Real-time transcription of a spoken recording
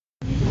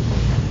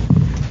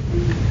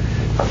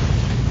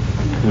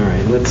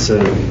Let's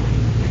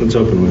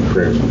open with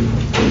prayer.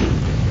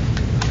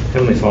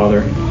 Heavenly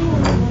Father,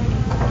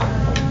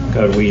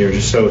 God, we are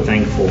just so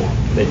thankful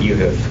that you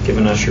have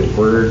given us your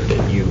word,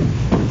 that you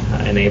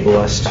enable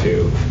us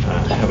to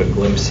have a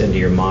glimpse into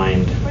your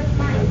mind,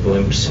 a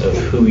glimpse of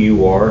who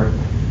you are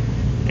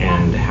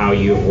and how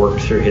you have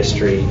worked through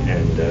history.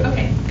 And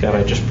God,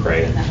 I just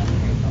pray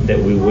that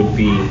we would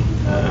be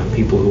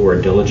people who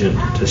are diligent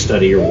to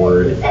study your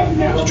word,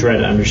 to try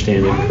to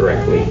understand it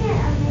correctly.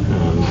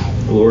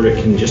 Lord,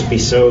 it can just be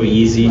so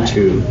easy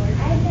to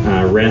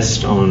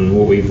rest on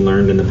what we've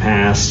learned in the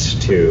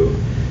past, to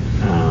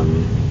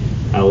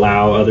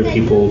allow other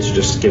people to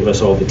just give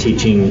us all the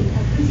teaching.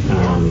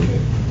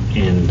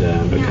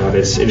 But God,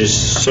 it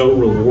is so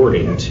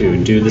rewarding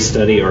to do the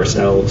study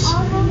ourselves,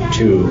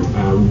 to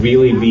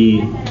really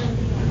be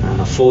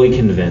fully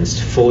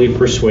convinced, fully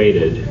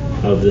persuaded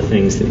of the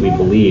things that we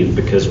believe,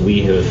 because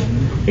we have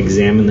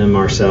examined them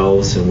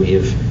ourselves and we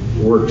have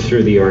worked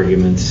through the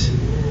arguments.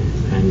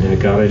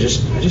 And God, I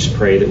just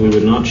pray that we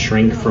would not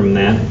shrink from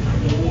that.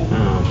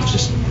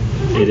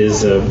 It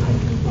is a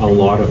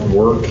lot of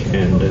work,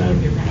 and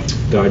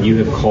God, you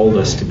have called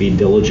us to be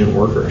diligent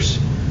workers.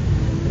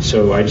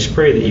 So I just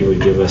pray that you would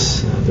give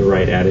us the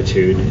right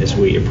attitude as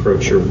we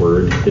approach your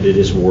word, that it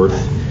is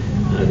worth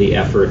the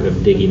effort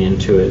of digging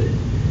into it.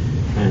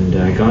 And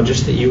God,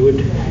 just that you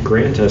would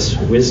grant us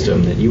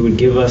wisdom, that you would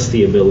give us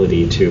the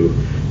ability to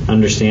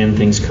understand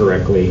things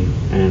correctly,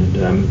 and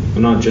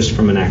not just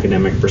from an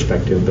academic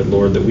perspective, but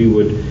Lord, that we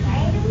would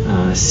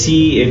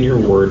see in your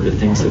word the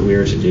things that we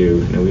are to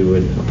do, and that we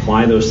would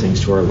apply those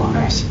things to our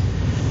lives,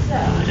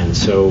 and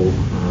so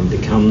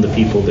become the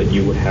people that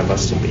you would have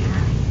us to be.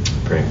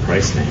 Pray in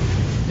Christ's name.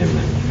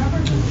 Amen.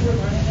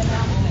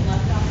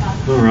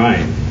 All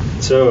right.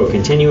 So,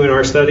 continuing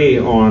our study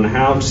on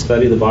how to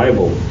study the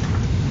Bible.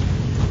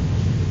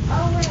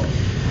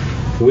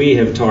 We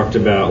have talked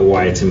about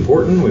why it's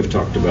important. We've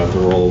talked about the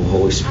role of the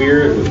Holy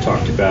Spirit. We've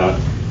talked about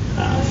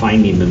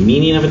finding the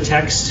meaning of a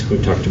text.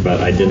 We've talked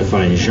about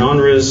identifying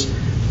genres.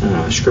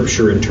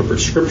 Scripture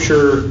interprets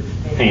Scripture.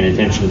 Paying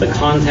attention to the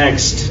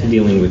context.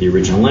 Dealing with the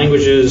original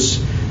languages.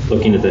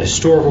 Looking at the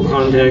historical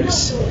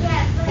context.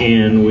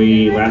 And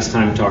we last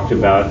time talked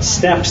about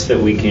steps that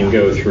we can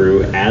go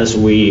through as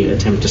we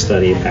attempt to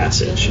study a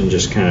passage, and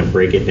just kind of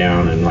break it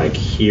down and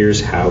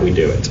here's how we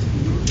do it.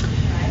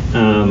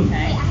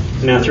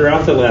 Now,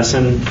 throughout the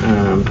lesson,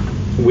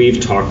 we've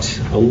talked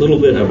a little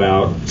bit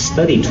about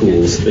study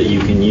tools that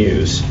you can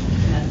use.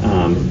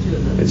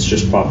 It's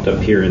just popped up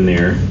here and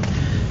there.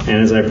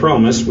 And as I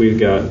promised, we've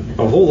got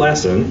a whole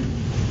lesson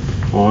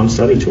on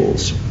study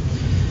tools.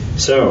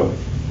 So,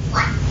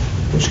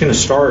 I'm just going to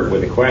start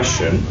with a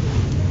question.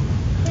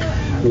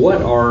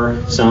 What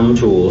are some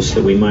tools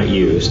that we might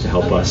use to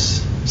help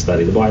us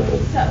study the Bible?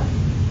 So,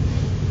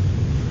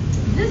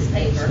 this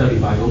paper... Study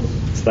Bibles.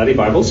 Study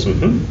Bibles, We're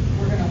going to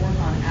work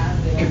on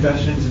as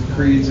Confessions and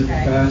creeds of the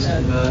past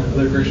and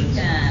other Christians.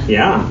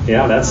 Yeah,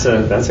 that's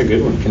a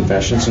good one.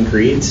 Confessions and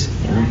creeds.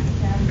 Yeah.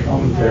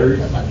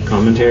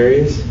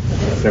 Commentaries.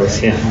 That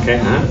was, yeah, okay.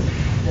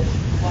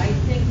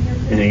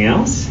 Anything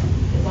else?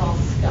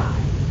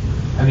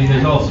 I mean,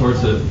 there's all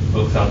sorts of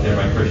books out there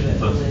by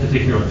Christians on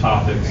particular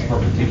topics or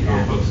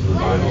particular books of the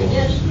Bible.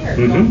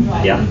 Mm-hmm.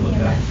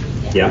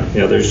 Yeah.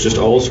 There's just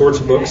all sorts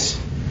of books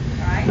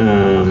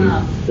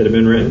that have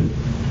been written.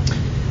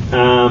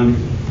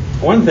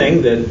 One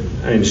thing that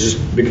is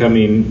just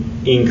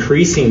becoming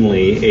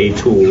increasingly a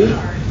tool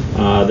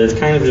that's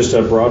kind of just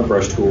a broad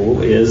brush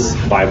tool is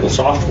Bible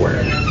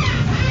software.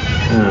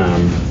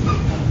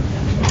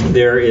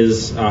 There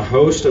is a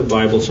host of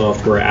Bible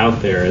software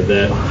out there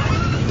that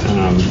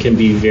can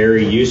be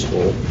very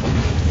useful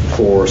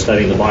for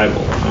studying the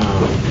Bible.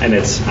 And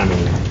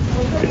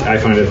I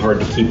find it hard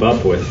to keep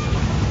up with,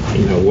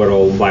 what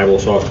all Bible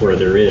software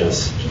there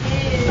is.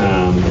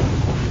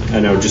 I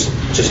know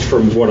just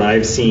from what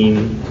I've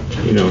seen,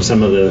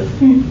 some of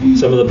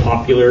the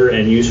popular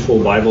and useful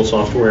Bible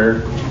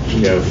software.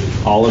 You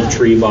have Olive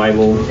Tree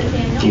Bible,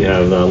 you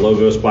have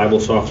Logos Bible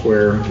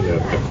software, you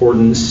have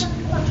Accordance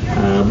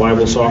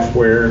Bible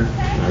software.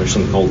 There's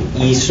something called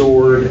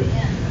eSword.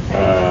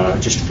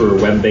 Just for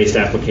web-based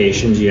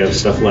applications, you have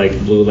stuff like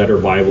Blue Letter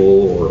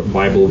Bible or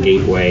Bible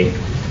Gateway.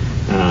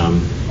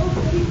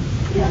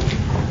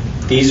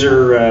 These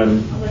are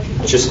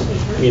just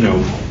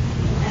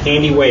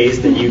handy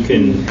ways that you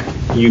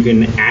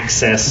can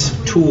access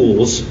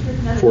tools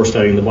for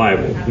studying the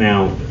Bible.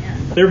 Now,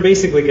 they're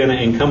basically going to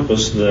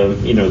encompass the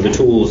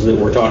tools that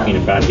we're talking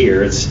about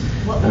here. It's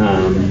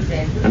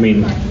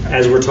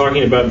as we're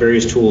talking about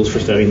various tools for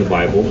studying the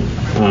Bible,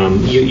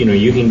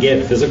 you can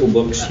get physical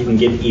books, you can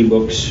get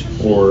ebooks,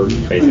 or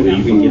basically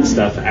you can get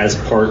stuff as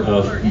part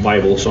of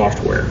Bible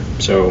software.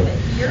 So,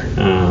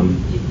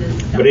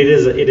 but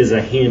it is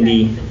a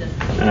handy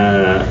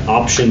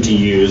option to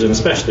use, and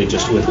especially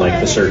just with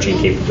the searching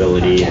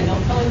capability.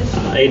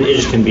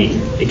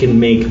 It can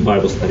make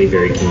Bible study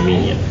very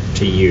convenient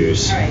to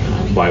use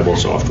Bible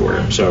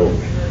software. So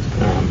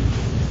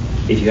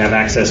if you have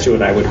access to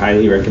it, I would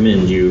highly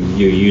recommend you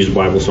use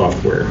Bible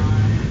software.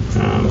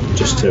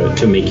 just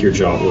to make your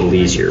job a little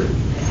easier.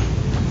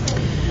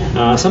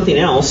 Something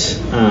else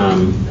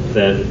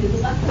that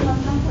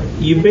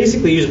you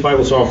basically use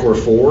Bible software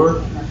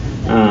for,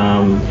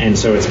 and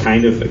so it's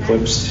kind of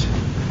eclipsed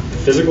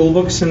physical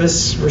books in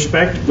this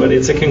respect, but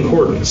it's a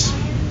concordance.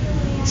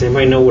 Does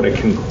anybody know what a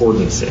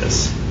concordance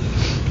is?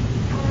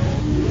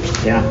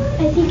 Yeah?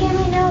 I think I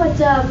might know. It's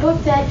a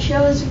book that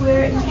shows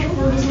where each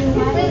word is in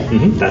the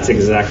Bible. That's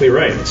exactly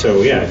right.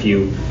 So yeah, if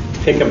you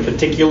pick a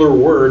particular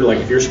word, like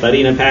if you're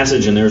studying a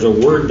passage and there's a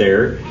word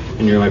there,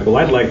 and you're like, well,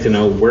 I'd like to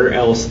know where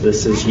else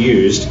this is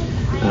used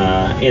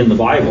in the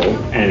Bible,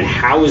 and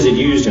how is it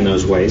used in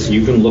those ways,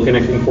 you can look in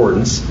a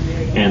concordance,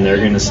 and they're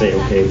going to say,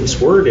 okay, this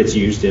word, it's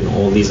used in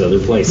all these other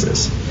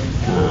places.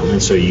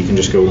 And so you can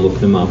just go look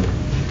them up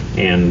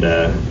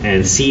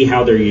and see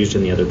how they're used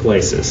in the other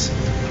places.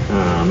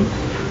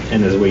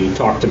 And as we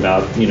talked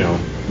about,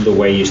 the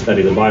way you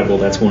study the Bible,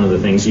 that's one of the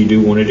things you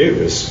do want to do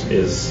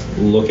is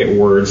look at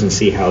words and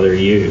see how they're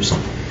used.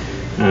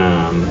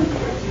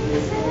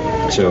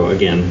 So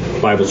again,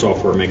 Bible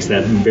software makes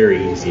that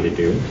very easy to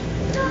do.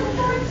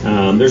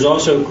 There's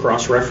also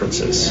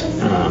cross-references.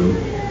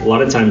 A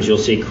lot of times you'll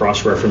see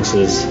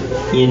cross-references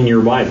in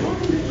your Bible.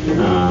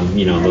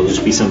 There'll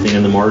just be something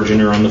in the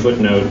margin or on the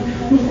footnote.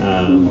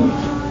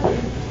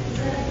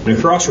 And a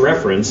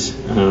cross-reference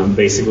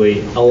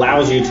basically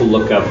allows you to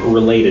look up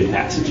related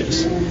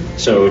passages.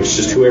 So it's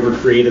just whoever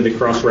created the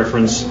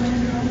cross-reference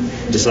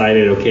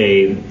decided,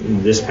 okay,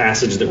 this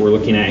passage that we're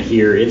looking at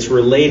here, it's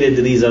related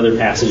to these other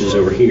passages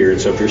over here. And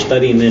so if you're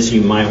studying this,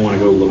 you might want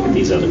to go look at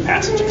these other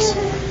passages.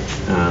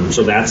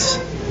 So that's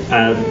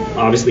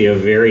obviously a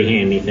very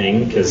handy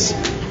thing, because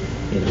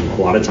a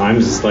lot of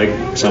times it's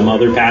like some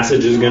other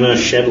passage is going to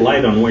shed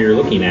light on what you're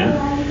looking at.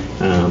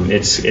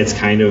 It's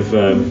kind of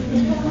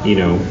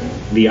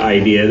the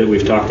idea that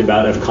we've talked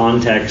about of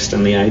context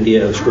and the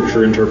idea of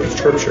Scripture interprets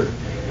Scripture.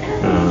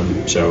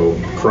 So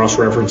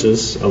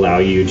cross-references allow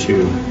you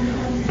to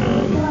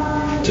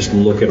just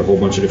look at a whole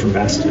bunch of different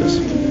passages.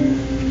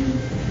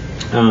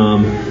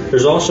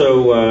 There's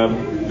also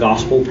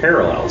gospel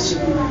parallels.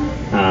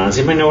 Does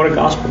anybody know what a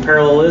gospel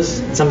parallel is?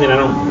 It's something I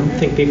don't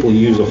think people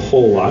use a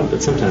whole lot,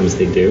 but sometimes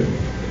they do.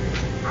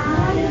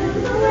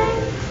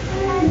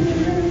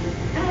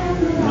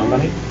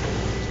 Nobody?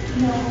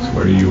 It's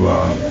where you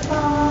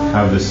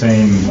have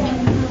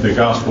the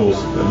Gospels,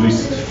 at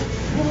least,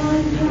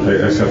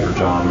 except for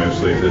John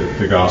mostly,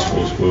 the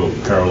Gospels will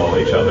parallel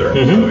each other.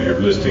 And so you're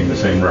listing the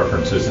same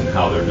references and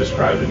how they're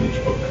described in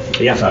each book.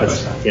 Yeah,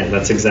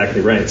 that's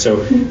exactly right.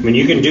 So,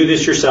 you can do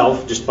this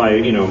yourself just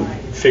by,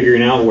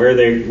 figuring out where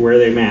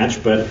they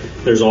match, but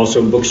there's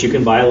also books you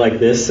can buy like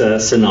this,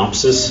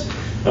 synopsis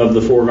of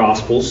the four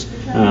Gospels.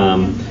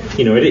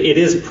 It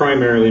is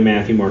primarily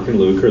Matthew, Mark, and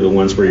Luke are the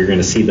ones where you're going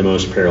to see the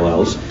most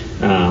parallels.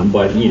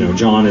 But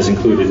John is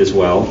included as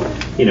well.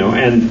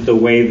 And the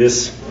way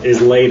this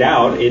is laid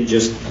out,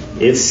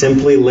 it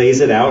simply lays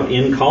it out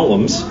in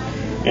columns.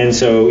 And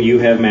so you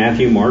have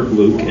Matthew, Mark,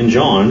 Luke, and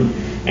John,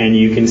 and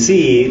you can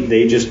see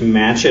they just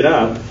match it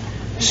up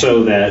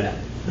so that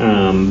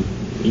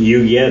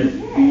you get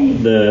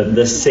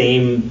the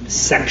same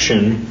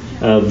section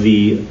of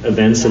the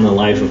events in the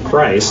life of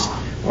Christ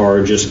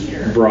are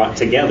just brought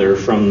together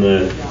from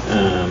the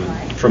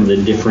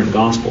different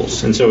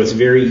Gospels. And so it's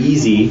very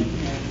easy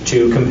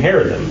to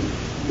compare them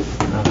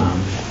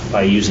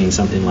by using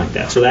something like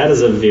that. So that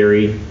is a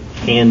very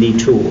handy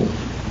tool.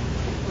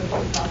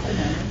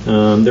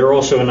 There are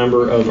also a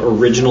number of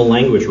original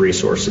language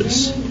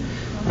resources.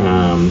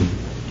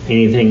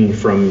 Anything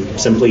from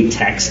simply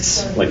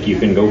texts, like you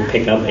can go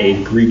pick up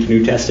a Greek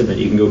New Testament,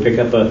 you can go pick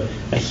up a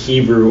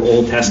Hebrew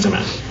Old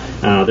Testament.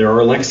 There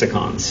are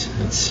lexicons.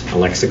 A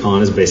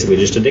lexicon is basically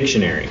just a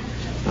dictionary.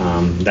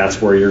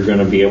 That's where you're going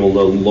to be able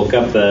to look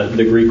up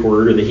the Greek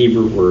word or the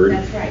Hebrew word,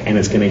 and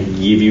it's going to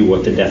give you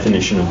what the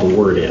definition of the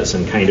word is,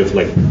 and kind of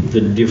like the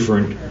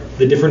different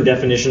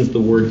definitions the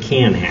word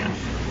can have.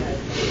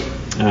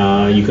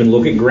 You can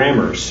look at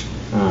grammars,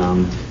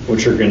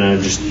 which are going to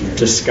just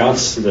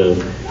discuss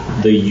the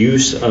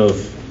use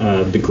of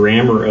the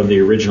grammar of the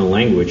original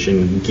language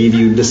and give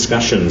you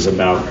discussions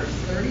about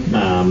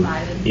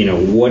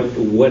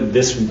what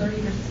this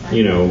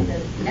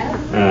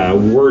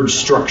word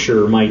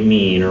structure might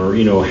mean,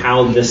 or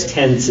how this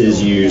tense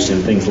is used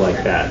and things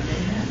like that.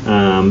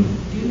 And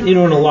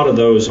a lot of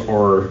those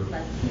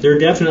they're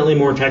definitely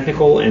more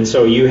technical, and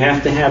so you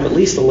have to have at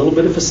least a little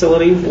bit of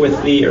facility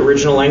with the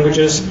original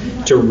languages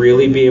to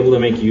really be able to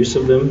make use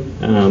of them.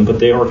 But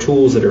they are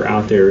tools that are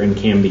out there and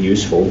can be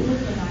useful.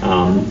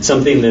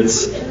 Something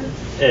that's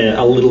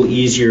a little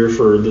easier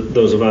for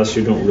those of us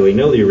who don't really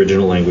know the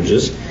original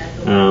languages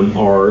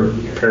are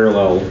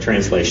parallel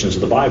translations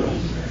of the Bible.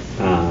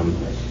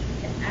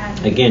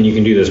 Again, you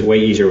can do this way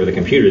easier with a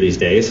computer these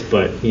days,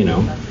 but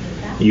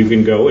you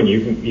can go and you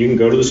can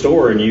go to the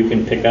store and you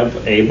can pick up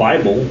a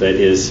Bible that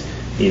is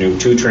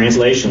two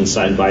translations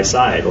side by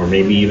side, or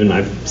maybe even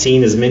I've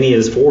seen as many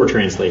as 4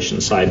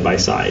 translations side by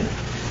side,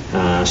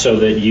 so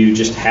that you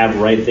just have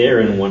right there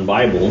in one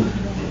Bible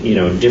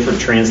different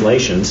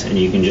translations, and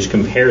you can just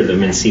compare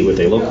them and see what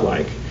they look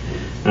like.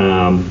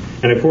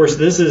 And of course,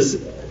 this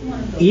is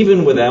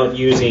even without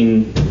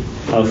using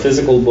a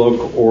physical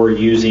book or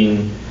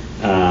using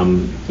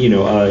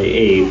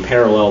a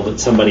parallel that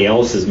somebody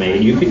else has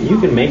made. You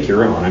can make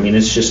your own. I mean,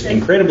 it's just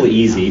incredibly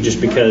easy, just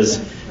because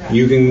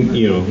you can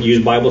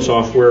use Bible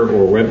software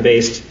or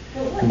web-based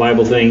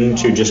Bible thing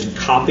to just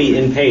copy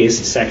and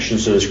paste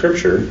sections of the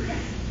Scripture,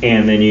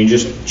 and then you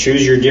just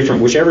choose your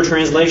whichever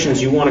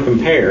translations you want to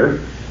compare,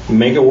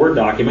 make a Word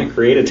document,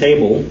 create a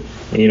table,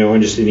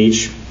 and just in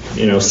each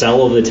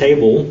cell of the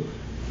table,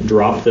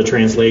 drop the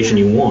translation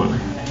you want.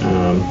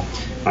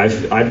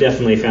 I've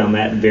definitely found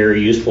that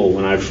very useful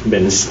when I've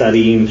been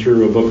studying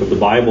through a book of the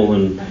Bible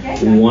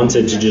and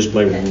wanted to just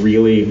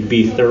really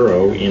be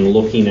thorough in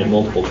looking at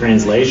multiple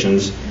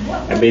translations.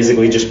 I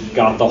basically just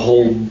got the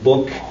whole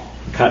book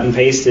cut and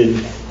pasted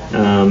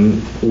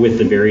with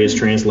the various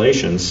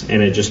translations,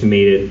 and it just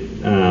made it.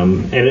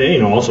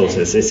 And also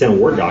it's in a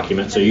Word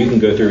document, so you can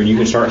go through and you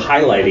can start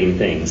highlighting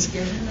things,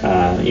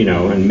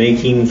 and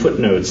making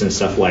footnotes and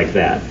stuff like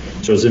that.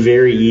 So it's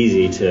very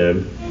easy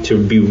to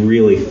be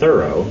really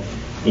thorough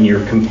in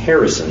your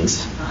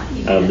comparisons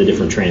of the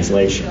different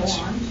translations.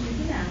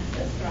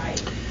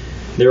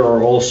 There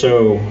are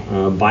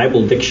also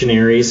Bible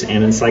dictionaries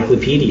and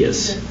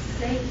encyclopedias.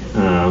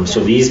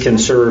 So these can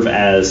serve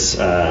as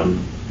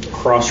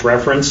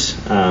cross-reference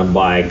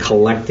by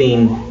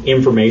collecting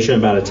information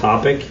about a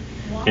topic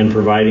and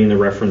providing the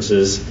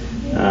references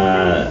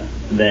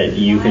that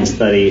you can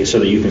study, so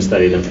that you can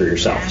study them for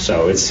yourself.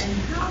 So it's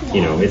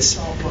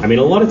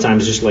a lot of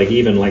times just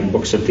even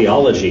books of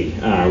theology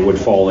would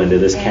fall into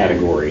this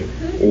category,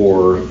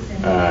 or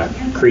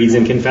creeds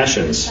and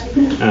confessions.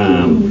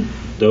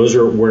 Those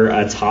are where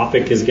a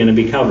topic is going to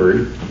be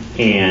covered,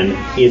 and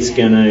it's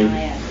going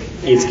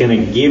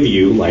to give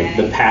you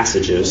the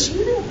passages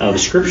of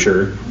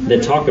Scripture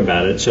that talk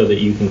about it, so that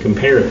you can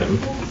compare them.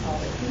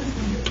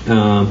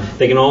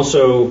 They can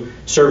also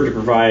serve to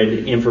provide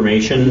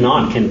information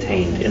not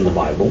contained in the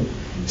Bible,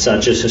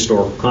 such as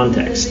historical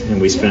context. And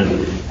we spent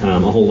a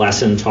whole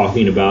lesson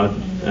talking about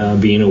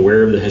being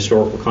aware of the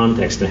historical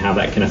context and how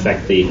that can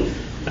affect the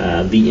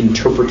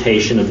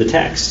interpretation of the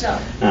text.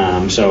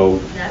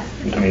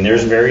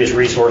 There's various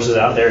resources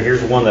out there.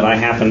 Here's one that I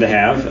happen to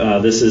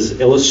have. This is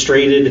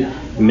Illustrated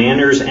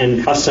Manners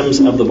and Customs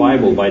of the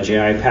Bible by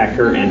J.I.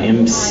 Packer and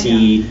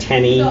M.C.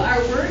 Tenney.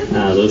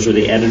 Those are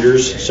the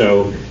editors.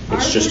 So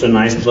it's just a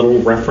nice little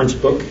reference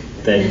book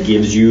that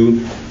gives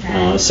you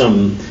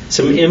some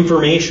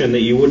information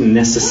that you wouldn't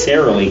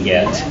necessarily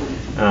get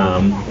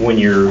when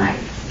you're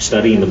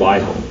studying the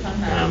Bible,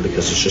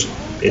 because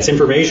it's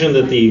information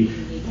that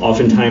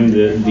oftentimes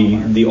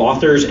the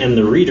authors and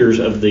the readers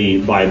of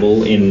the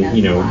Bible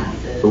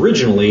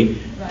originally,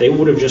 they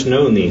would have just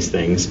known these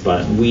things,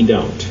 but we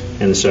don't,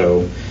 and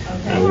so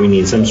we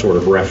need some sort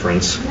of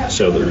reference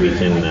so that we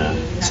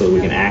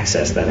can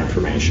access that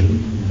information.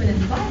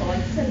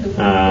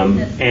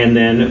 And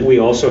then we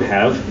also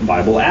have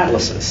Bible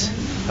atlases.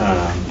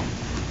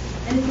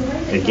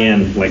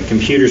 Again,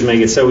 computers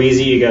make it so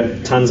easy, you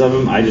got tons of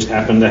them. I just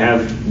happen to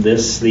have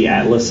the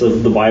Atlas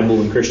of the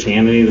Bible and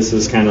Christianity. This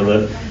is kind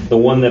of the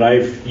one that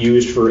I've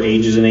used for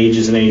ages and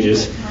ages and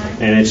ages,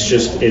 and it's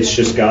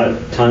just got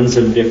tons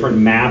of different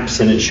maps,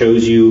 and it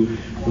shows you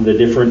the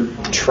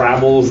different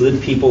travels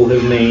that people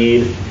have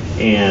made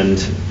and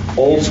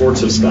all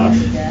sorts of stuff.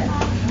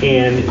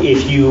 And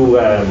if you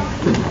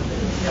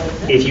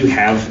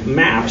have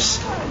maps,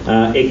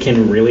 it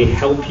can really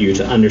help you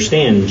to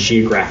understand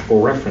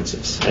geographical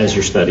references as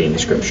you're studying the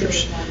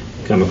Scriptures.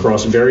 Come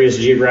across various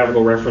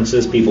geographical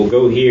references. People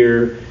go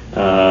here,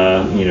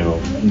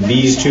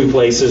 these two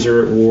places,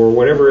 or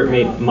whatever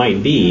it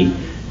might be.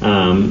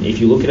 If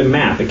you look at a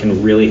map, it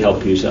can really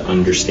help you to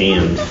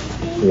understand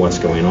what's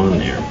going on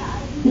there.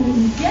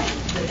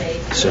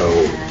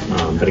 So,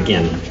 but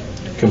again,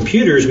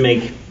 computers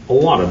make a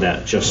lot of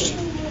that just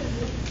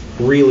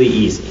really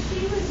easy.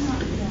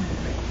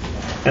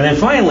 And then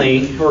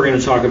finally, we're going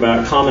to talk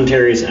about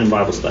commentaries and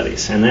Bible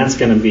studies, and that's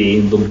going to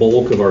be the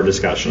bulk of our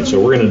discussion. So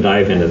we're going to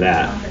dive into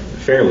that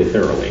fairly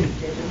thoroughly.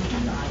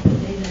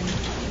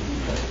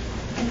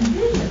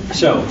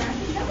 So,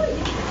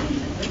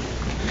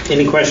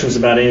 any questions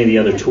about any of the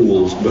other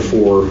tools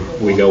before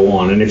we go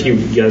on? And if you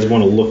guys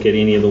want to look at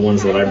any of the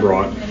ones that I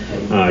brought,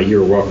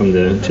 you're welcome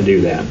to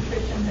do that.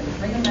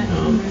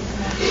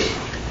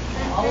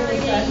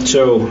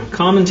 So,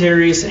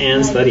 commentaries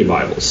and study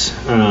Bibles.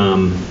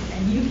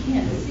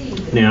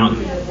 Now,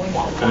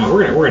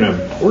 we're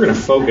gonna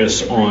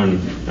focus on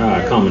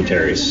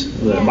commentaries.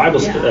 The Bible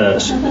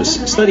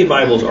study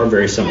Bibles are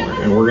very similar,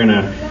 and we're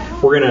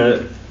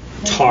gonna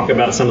talk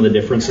about some of the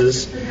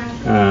differences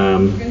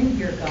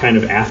kind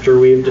of after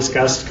we've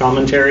discussed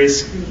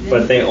commentaries,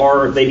 but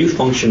they do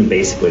function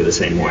basically the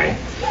same way.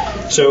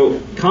 So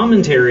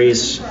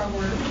commentaries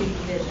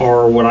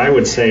are what I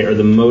would say are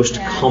the most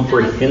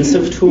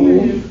comprehensive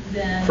tool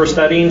for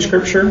studying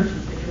Scripture.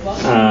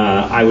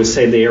 I would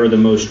say they are the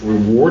most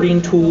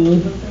rewarding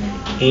tool,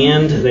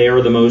 and they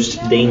are the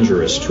most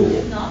dangerous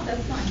tool.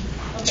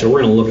 So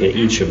we're going to look at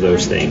each of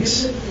those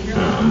things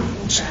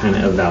Just kind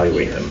of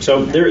evaluate them.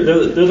 So they're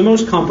the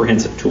most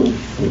comprehensive tool.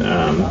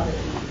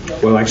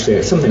 Well,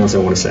 actually, something else I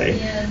want to say.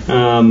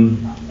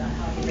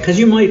 Because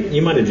you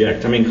might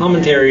object. I mean,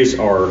 commentaries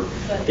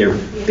they're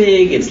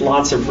big. It's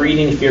lots of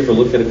reading. If you ever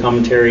looked at a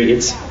commentary,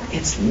 it's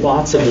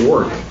lots of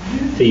work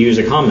to use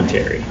a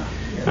commentary.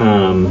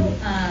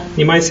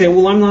 You might say,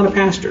 well, I'm not a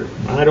pastor.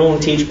 I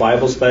don't teach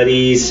Bible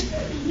studies.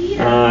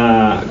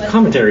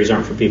 Commentaries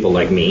aren't for people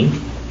like me.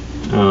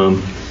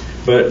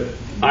 But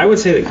I would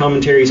say that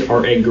commentaries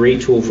are a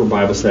great tool for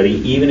Bible study,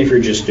 even if you're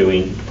just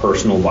doing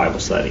personal Bible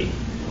study.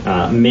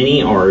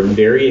 Many are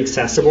very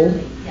accessible,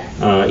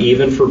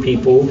 even for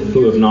people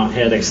who have not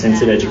had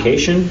extensive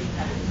education,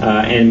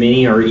 and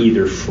many are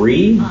either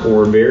free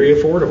or very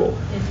affordable.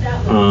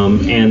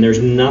 And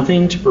there's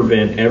nothing to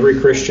prevent every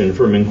Christian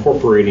from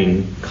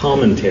incorporating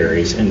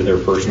commentaries into their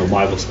personal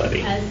Bible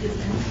study.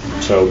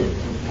 So,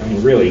 I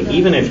mean, really,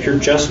 even if you're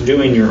just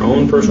doing your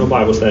own personal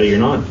Bible study, you're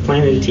not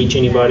planning to teach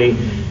anybody,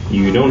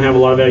 you don't have a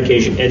lot of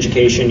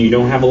education, you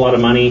don't have a lot of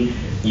money,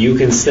 you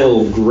can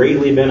still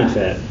greatly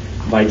benefit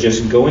by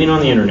just going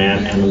on the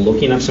internet and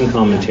looking up some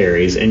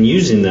commentaries and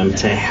using them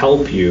to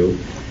help you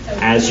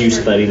as you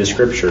study the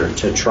Scripture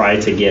to try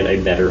to get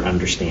a better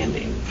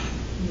understanding.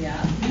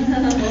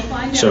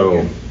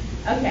 So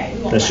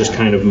that's just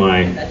kind of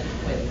my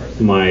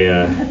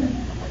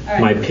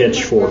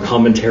pitch for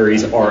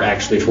commentaries are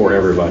actually for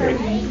everybody.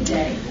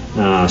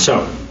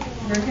 So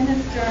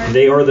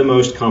they are the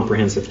most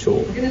comprehensive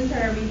tool.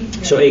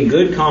 So a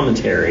good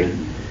commentary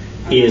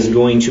is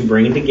going to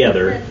bring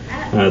together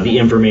the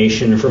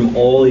information from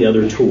all the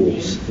other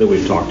tools that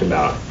we've talked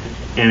about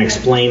and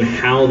explain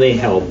how they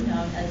help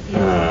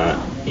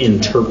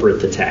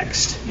interpret the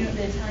text.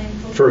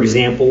 For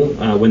example,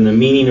 when the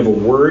meaning of a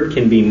word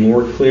can be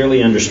more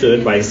clearly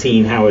understood by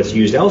seeing how it's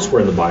used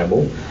elsewhere in the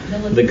Bible,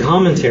 the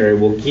commentary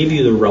will give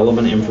you the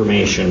relevant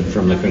information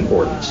from the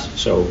concordance.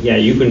 So, yeah,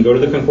 you can go to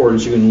the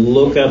concordance, you can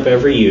look up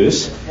every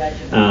use,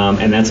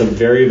 and that's a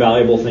very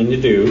valuable thing to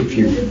do.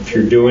 If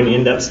you're doing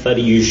in-depth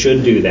study, you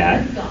should do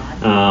that.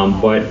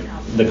 But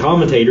the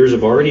commentators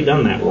have already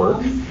done that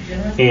work,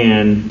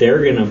 and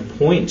they're going to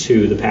point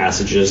to the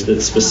passages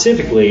that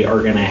specifically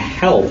are going to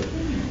help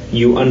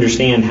you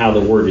understand how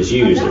the word is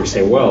used. They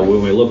say, well,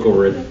 when we look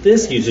over at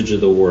this usage of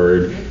the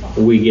word,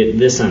 we get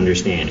this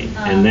understanding,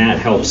 and that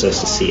helps us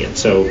to see it.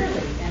 So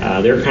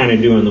they're kind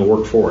of doing the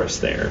work for us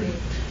there.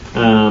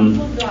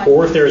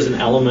 Or if there's an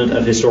element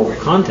of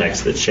historical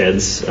context that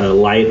sheds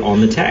light on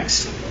the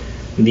text,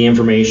 the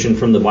information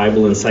from the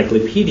Bible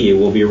encyclopedia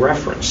will be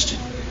referenced.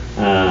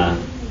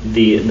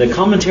 The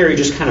commentary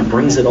just kind of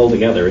brings it all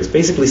together. It's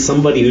basically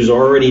somebody who's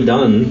already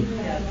done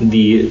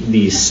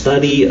the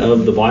study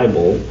of the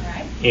Bible,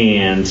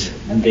 and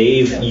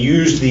they've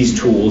used these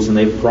tools and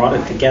they've brought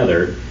it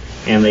together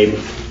and they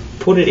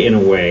put it in a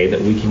way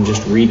that we can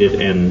just read it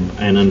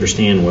and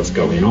understand what's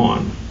going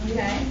on.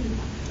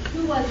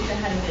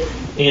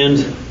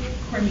 And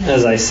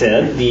as I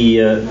said,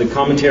 the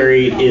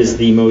commentary is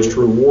the most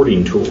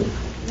rewarding tool.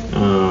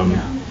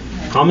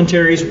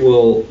 Commentaries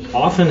will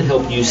often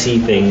help you see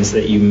things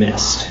that you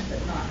missed.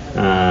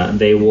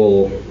 They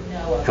will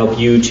help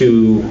you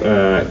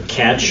to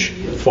catch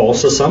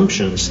false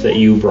assumptions that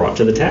you brought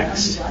to the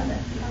text.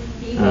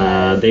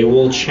 They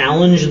will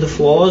challenge the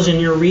flaws in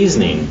your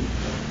reasoning,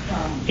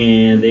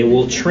 and they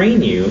will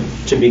train you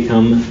to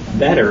become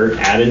better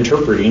at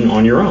interpreting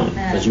on your own,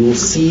 because you will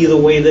see the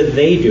way that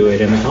they do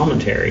it in the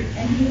commentary.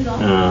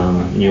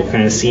 You'll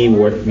kind of see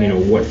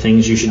what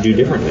things you should do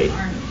differently.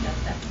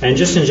 And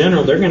just in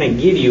general, they're going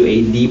to give you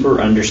a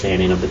deeper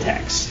understanding of the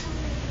text.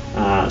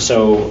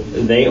 So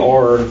they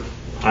are,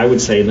 I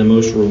would say, the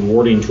most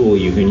rewarding tool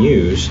you can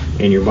use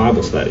in your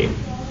Bible study.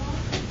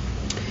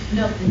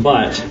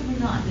 But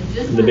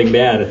the big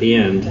bad at the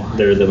end,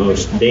 they're the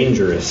most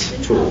dangerous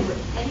tool.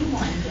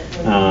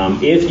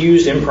 If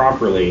used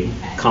improperly,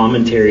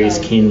 commentaries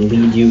can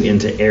lead you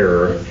into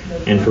error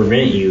and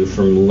prevent you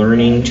from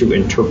learning to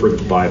interpret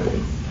the Bible.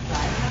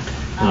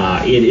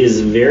 It is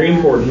very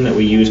important that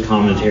we use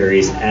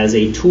commentaries as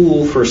a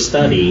tool for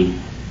study,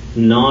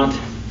 not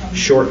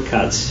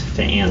shortcuts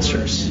to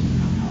answers.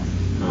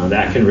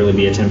 That can really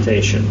be a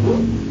temptation.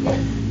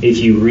 If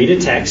you read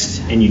a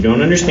text and you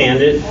don't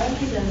understand it,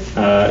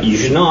 you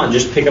should not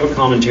just pick up a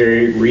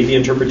commentary, read the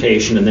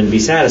interpretation, and then be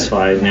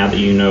satisfied now that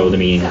you know the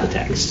meaning of the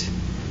text.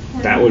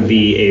 That would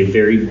be a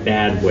very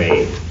bad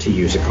way to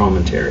use a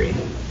commentary.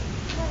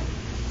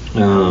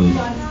 Now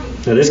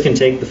this can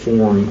take the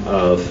form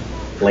of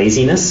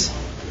laziness,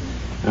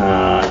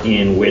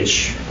 in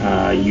which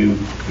you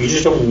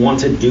just don't want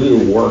to do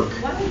the work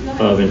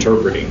of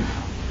interpreting.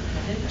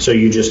 So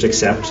you just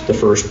accept the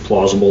first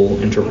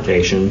plausible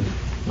interpretation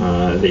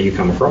that you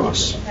come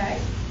across.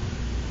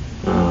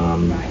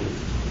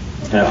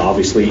 That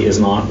obviously is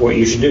not what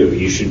you should do.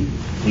 You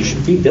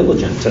should be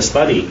diligent to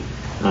study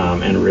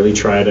and really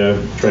try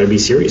to be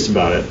serious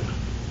about it.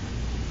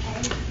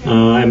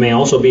 It may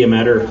also be a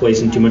matter of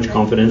placing too much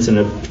confidence in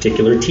a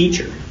particular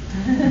teacher.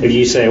 If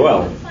you say,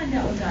 well,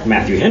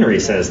 Matthew Henry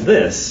says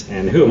this,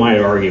 and who am I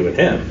to argue with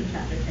him?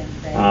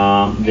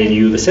 then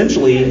you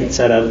essentially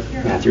set up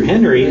Matthew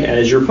Henry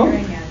as your pope.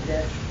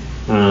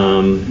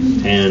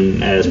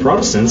 And as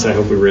Protestants, I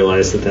hope we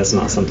realize that that's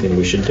not something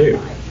we should do.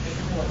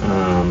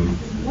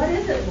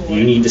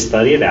 You need to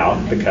study it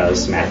out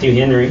because Matthew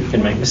Henry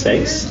can make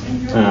mistakes.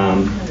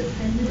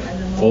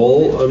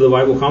 All of the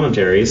Bible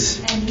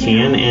commentaries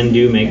can and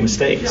do make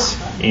mistakes,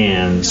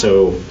 and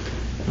so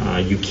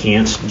you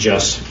can't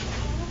just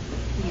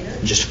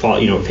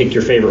follow, pick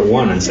your favorite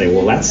one and say,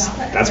 well,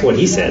 that's what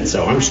he said,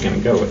 so I'm just going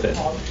to go with it.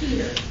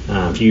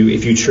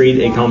 If you treat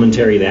a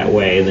commentary that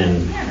way,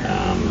 then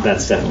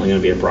that's definitely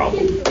going to be a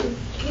problem.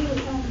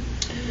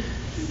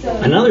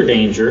 Another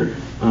danger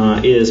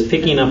is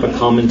picking up a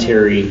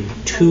commentary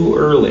too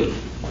early.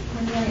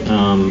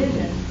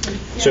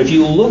 So if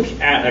you look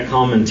at a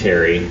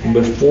commentary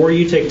before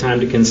you take time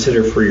to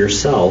consider for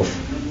yourself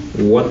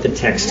what the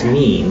text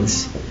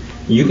means,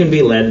 you can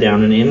be led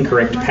down an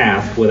incorrect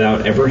path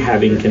without ever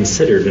having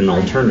considered an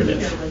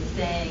alternative.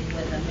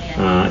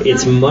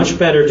 It's much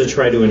better to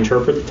try to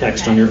interpret the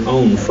text on your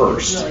own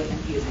first.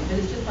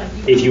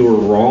 If you were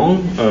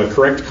wrong, a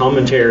correct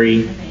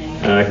commentary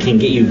can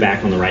get you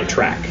back on the right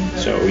track.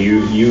 So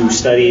you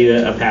study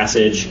a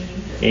passage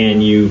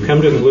and you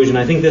come to a conclusion,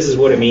 I think this is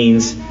what it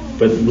means,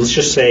 but let's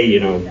just say,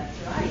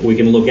 we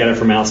can look at it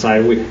from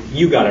outside.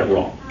 You got it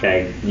wrong,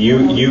 okay?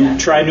 You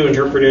tried to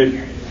interpret it,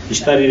 you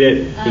studied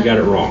it, you got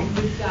it wrong.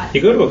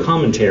 You go to a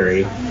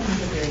commentary,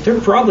 they're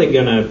probably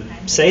going to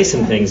say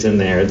some things in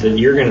there that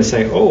you're going to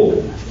say,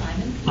 oh,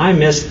 I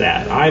missed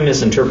that. I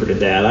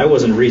misinterpreted that. I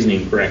wasn't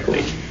reasoning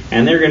correctly.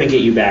 And they're going to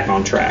get you back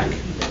on track.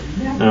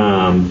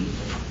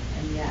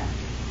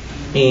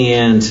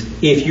 And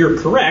if you're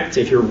correct,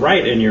 if you're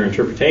right in your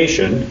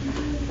interpretation,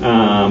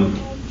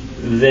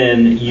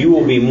 then you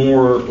will be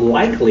more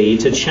likely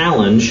to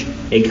challenge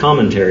a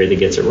commentary that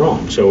gets it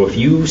wrong. So if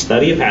you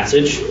study a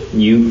passage,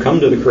 you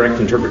come to the correct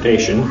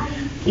interpretation,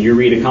 you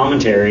read a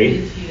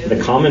commentary, the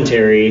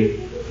commentary,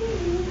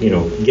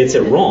 gets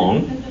it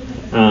wrong.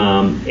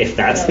 If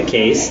that's the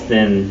case,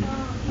 then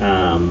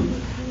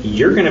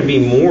you're going to be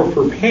more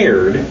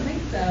prepared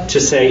to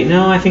say,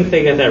 no, I think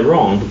they got that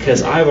wrong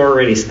because I've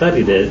already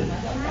studied it,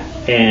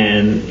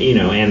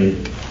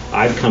 and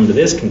I've come to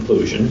this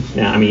conclusion.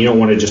 Now, you don't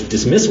want to just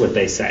dismiss what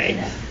they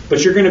say,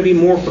 but you're going to be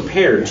more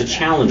prepared to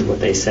challenge what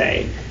they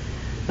say.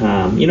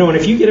 And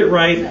if you get it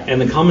right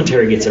and the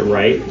commentary gets it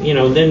right,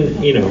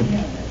 then,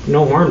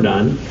 no harm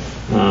done.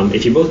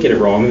 If you both get it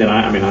wrong, then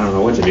I don't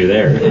know what to do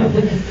there.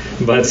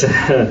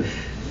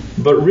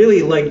 But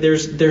really,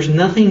 there's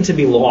nothing to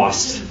be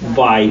lost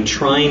by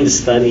trying to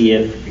study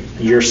it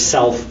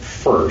yourself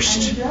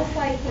first.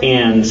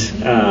 And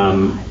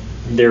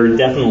there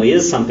definitely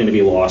is something to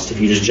be lost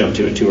if you just jump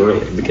to it too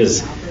early,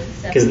 because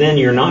then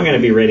you're not going to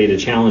be ready to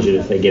challenge it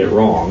if they get it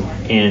wrong.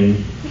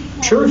 And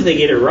sure, if they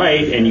get it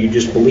right and you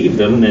just believe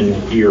them,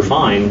 then you're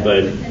fine.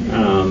 But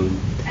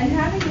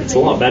it's a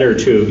lot better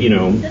to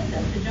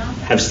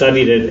have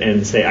studied it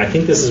and say, I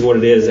think this is what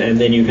it is, and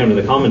then you come to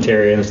the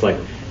commentary and it's like,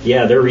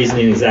 yeah, they're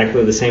reasoning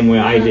exactly the same way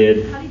I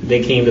did.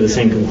 They came to the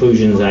same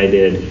conclusions I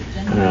did.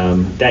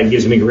 That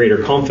gives me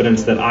greater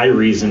confidence that I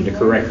reasoned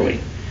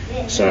correctly.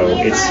 So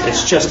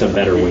it's just a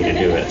better way to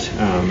do it,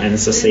 and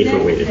it's a safer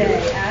way to do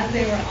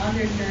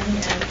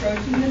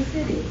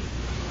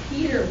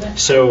it.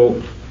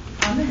 So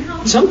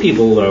some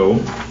people, though,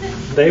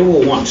 they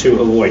will want to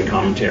avoid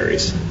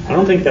commentaries. I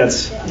don't think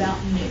that's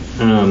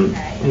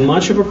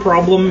much of a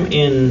problem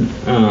in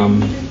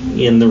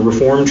the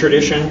Reformed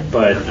tradition,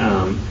 but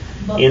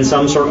in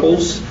some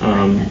circles,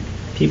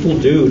 people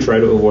do try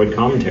to avoid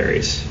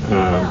commentaries.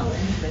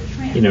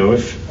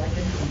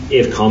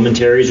 If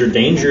commentaries are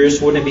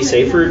dangerous, wouldn't it be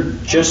safer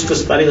just to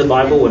study the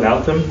Bible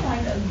without them?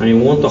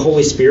 Won't the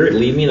Holy Spirit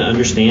lead me to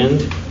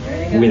understand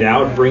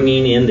without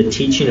bringing in the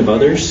teaching of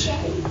others?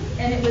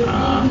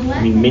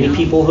 Many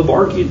people have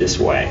argued this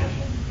way.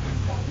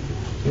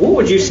 What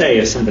would you say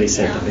if somebody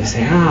said that? They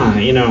say,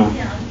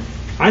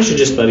 I should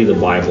just study the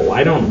Bible.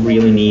 I don't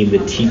really need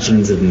the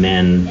teachings of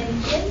men.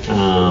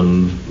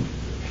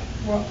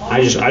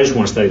 I just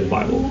want to study the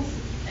Bible.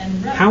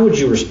 How would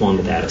you respond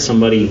to that if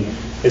somebody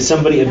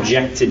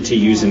objected to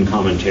using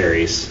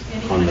commentaries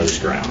on those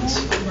grounds?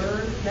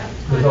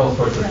 There's all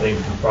sorts of things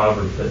in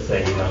Proverbs that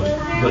say,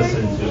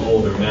 listen to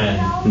older men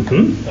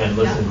and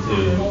listen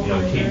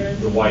to,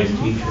 the wise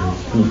teachers.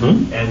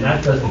 And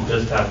that doesn't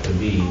just have to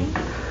be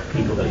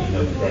people that you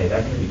know today.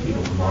 That could be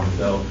people from long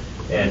ago.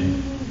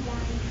 And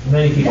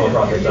many people have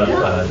brought this up.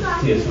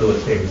 C.S.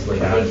 Lewis famously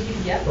has,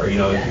 where, if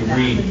you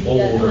read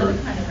older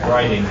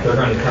writings, they're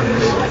going to come to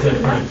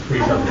different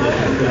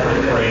presuppositions,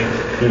 different frames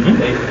than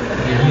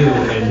you,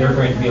 and they're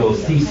going to be able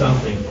to see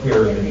something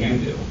clearer than you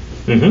do.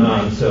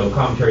 So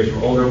commentaries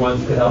from older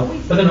ones could help,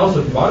 but then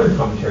also modern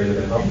commentaries are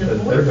going to help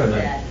because they're going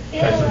to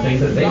catch some things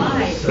that they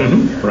miss. So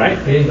right.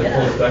 Getting the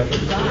full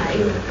spectrum is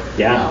good.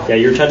 Yeah,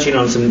 you're touching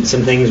on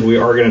some things we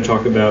are going to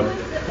talk about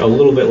a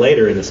little bit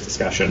later in this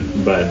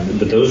discussion, but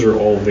those are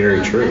all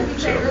very true.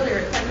 So,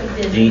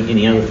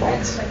 any other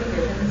thoughts?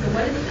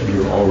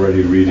 You're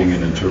already reading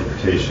an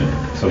interpretation,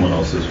 someone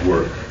else's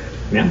work.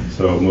 Yeah.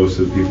 So most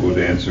of the people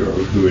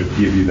who would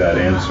give you that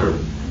answer,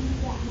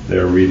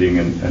 they're reading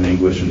an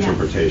English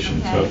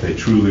interpretation. So if they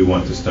truly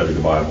want to study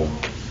the Bible,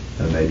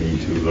 then they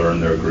need to learn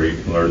their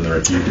Greek, learn their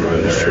Hebrew,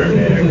 and their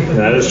Aramaic.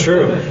 That is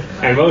true.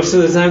 And most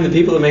of the time, the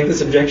people that make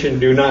this objection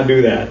do not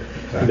do that.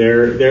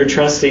 They're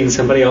trusting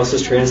somebody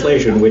else's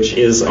translation, which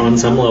is on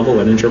some level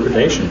an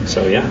interpretation.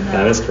 So yeah,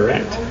 that is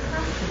correct.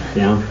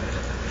 Yeah.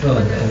 Well,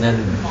 and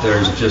then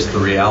there's just the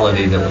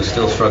reality that we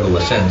still struggle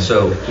with sin.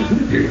 So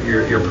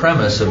your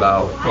premise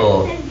about,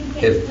 well,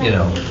 if,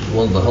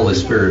 will the Holy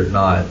Spirit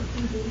not,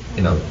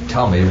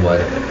 tell me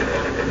what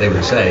they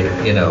would say,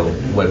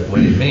 what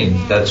it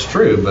means. That's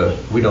true, but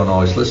we don't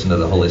always listen to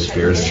the Holy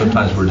Spirit.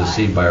 Sometimes we're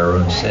deceived by our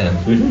own sin,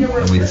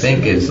 and we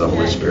think it's the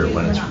Holy Spirit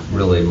when it's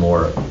really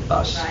more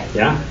us.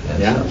 Yeah.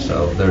 Stuff.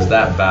 So there's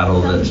that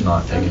battle that's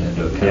not taken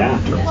into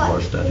account in terms of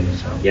our study.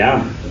 So.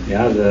 Yeah.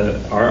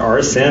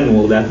 Our sin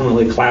will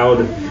definitely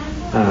cloud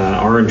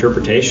our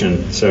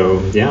interpretation.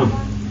 So yeah.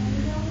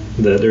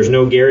 There's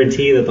no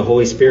guarantee that the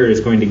Holy Spirit is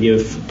going to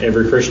give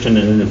every Christian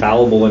an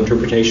infallible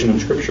interpretation of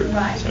Scripture.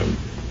 Right. So,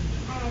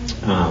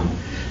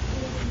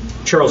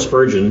 Charles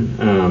Spurgeon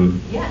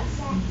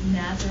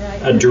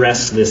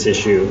addressed this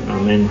issue,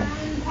 and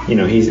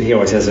he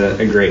always has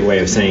a great way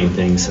of saying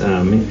things.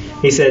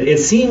 He said, "It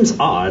seems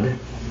odd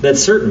that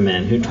certain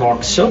men who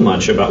talk so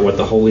much about what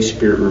the Holy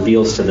Spirit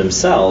reveals to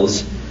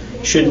themselves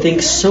should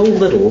think so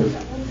little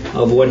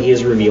of what He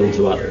has revealed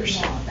to others."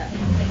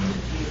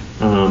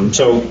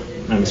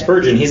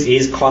 Spurgeon,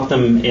 he's caught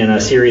them in a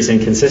serious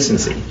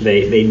inconsistency.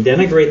 They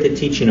denigrate the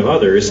teaching of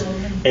others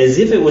as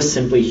if it was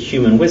simply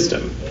human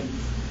wisdom,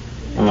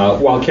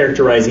 while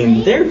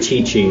characterizing their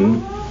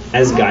teaching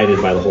as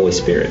guided by the Holy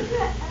Spirit.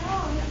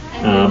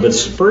 But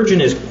Spurgeon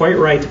is quite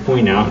right to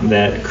point out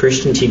that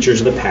Christian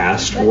teachers of the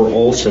past were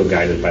also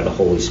guided by the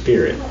Holy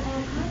Spirit.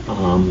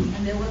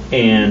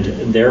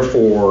 And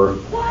therefore,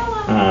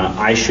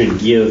 I should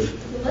give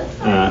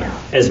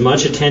as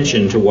much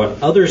attention to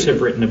what others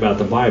have written about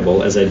the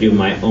Bible as I do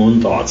my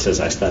own thoughts as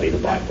I study the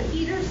Bible.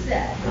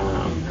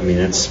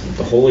 That's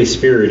the Holy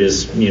Spirit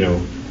is,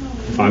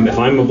 if I'm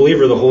a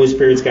believer, the Holy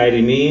Spirit's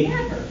guiding me.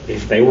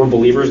 If they were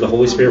believers, the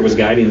Holy Spirit was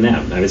guiding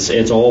them. And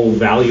it's all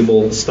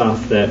valuable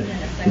stuff that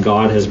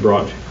God has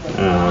brought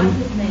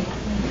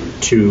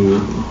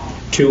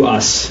to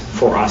us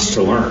for us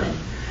to learn.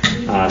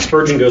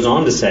 Spurgeon goes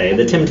on to say,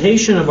 "The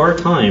temptation of our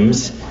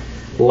times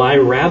lie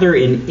rather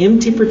in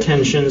empty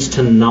pretensions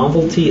to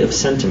novelty of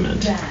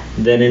sentiment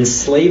than in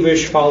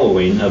slavish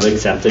following of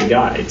accepted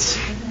guides.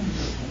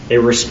 A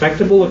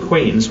respectable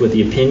acquaintance with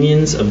the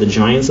opinions of the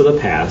giants of the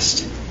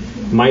past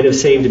might have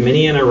saved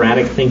many an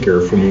erratic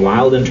thinker from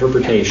wild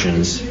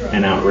interpretations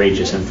and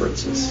outrageous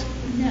inferences."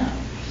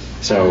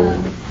 So,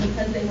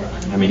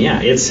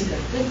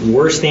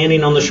 we're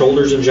standing on the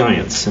shoulders of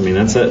giants.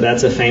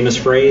 That's a famous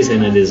phrase,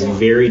 and it is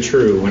very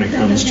true when it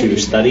comes to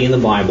studying the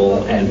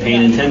Bible and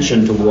paying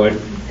attention to what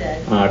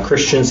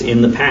Christians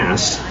in the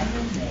past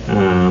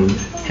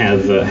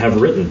have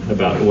written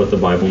about what the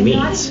Bible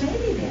means.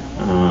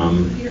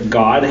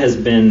 God has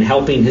been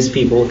helping His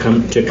people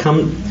come to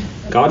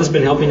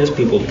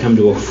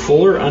a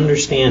fuller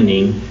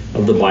understanding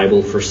of the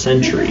Bible for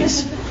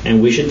centuries,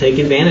 and we should take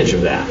advantage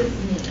of that.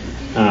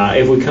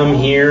 If we come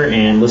here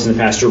and listen to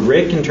Pastor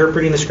Rick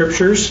interpreting the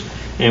Scriptures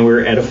and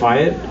we're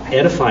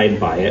edified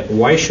by it,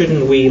 why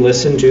shouldn't we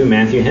listen to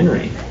Matthew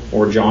Henry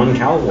or John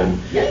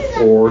Calvin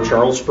or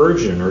Charles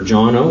Spurgeon or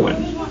John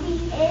Owen?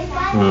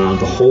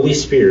 The Holy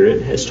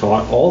Spirit has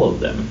taught all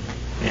of them,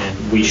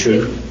 and we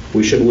should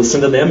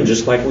listen to them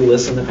just like we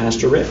listen to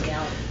Pastor Rick.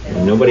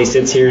 And nobody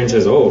sits here and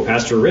says, "Oh,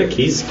 Pastor Rick,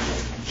 he's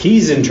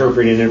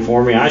interpreting it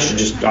for me. I should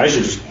just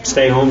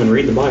stay home and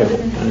read the Bible."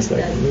 And it's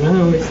like,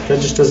 no, that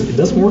just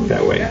doesn't work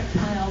that way.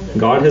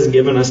 God has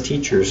given us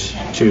teachers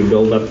to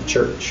build up the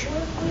church.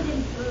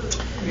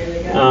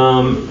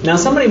 Now,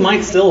 somebody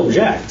might still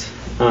object,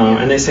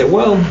 and they say,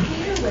 "Well,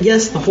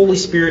 yes, the Holy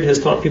Spirit has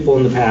taught people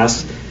in the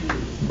past,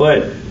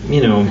 but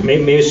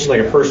maybe it's just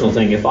like a personal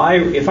thing. If I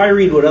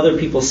read what other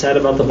people said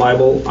about the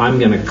Bible, I'm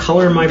going to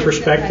color my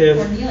perspective.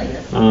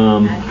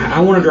 I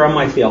want to draw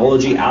my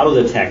theology out of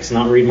the text,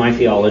 not read my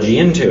theology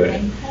into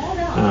it.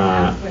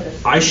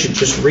 I should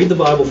just read the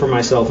Bible for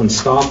myself and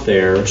stop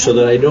there so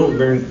that I don't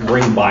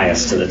bring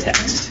bias to the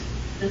text."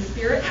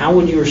 How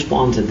would you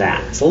respond to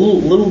that? It's a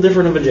little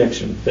different of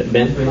objection. But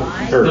Ben?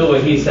 No,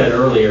 what he said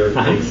earlier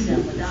makes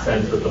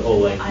sense with the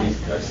whole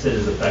our sin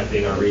is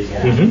affecting our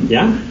reasoning. Mm-hmm.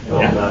 Yeah. And all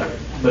that.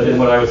 But then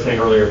what I was saying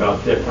earlier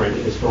about different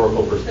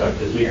historical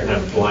perspectives, we can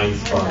have blind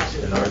spots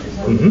in our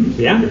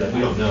historical yeah. that we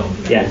don't know.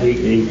 Yeah,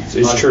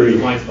 it's true.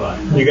 Blind spot.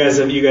 You guys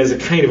have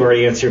kind of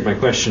already answered my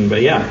question,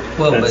 but yeah.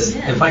 Well, but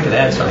if I could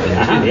add something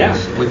to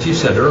this, what you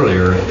said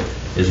earlier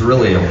is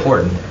really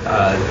important.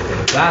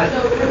 That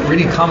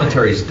reading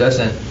commentaries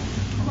doesn't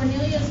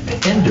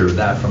hinder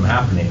that from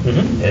happening.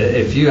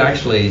 If you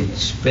actually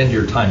spend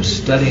your time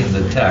studying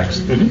the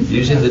text,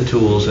 using the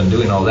tools and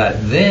doing all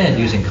that, then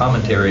using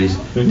commentaries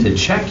to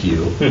check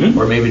you,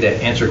 or maybe to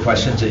answer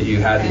questions that you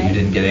had that you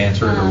didn't get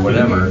answered or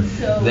whatever,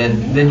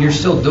 then you're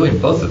still doing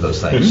both of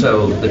those things.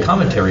 So the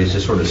commentaries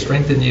just sort of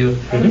strengthen you.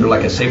 They're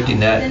like a safety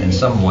net in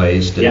some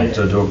ways to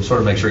sort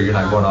of make sure you're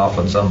not going off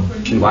on some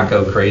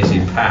wacko crazy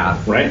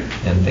path,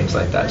 and things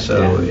like that.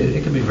 So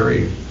it can be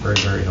very, very,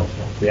 very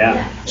helpful.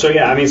 Yeah. So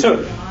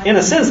in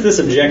a sense, this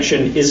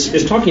objection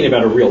is talking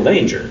about a real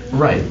danger.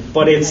 Right.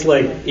 But it's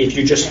like if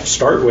you just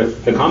start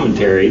with the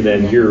commentary,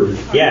 then you're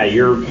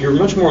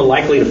much more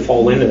likely to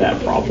fall into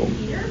that problem.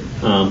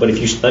 But if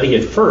you study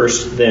it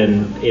first,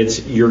 then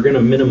you're going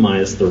to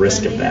minimize the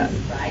risk of that.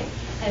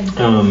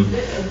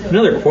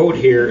 Another quote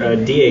here,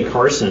 D.A.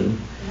 Carson.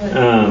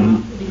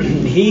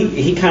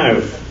 He kind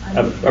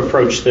of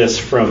approached this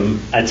from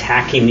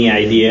attacking the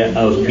idea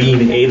of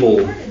being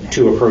able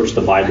to approach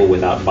the Bible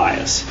without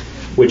bias,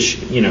 which,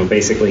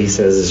 basically he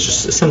says is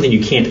just something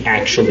you can't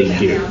actually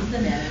do.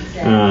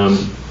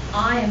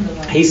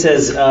 He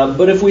says,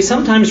 but if we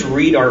sometimes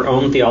read our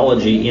own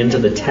theology into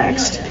the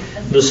text,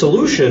 the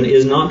solution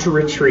is not to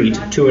retreat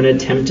to an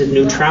attempted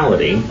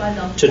neutrality,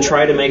 to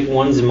try to make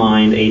one's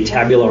mind a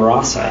tabula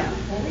rasa,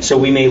 so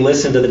we may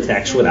listen to the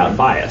text without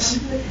bias.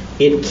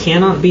 It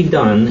cannot be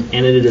done,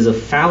 and it is a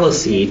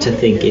fallacy to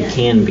think it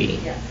can be.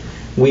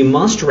 We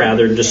must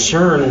rather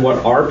discern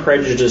what our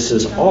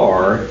prejudices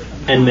are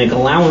and make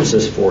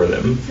allowances for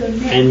them,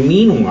 and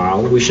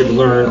meanwhile we should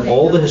learn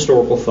all the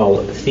historical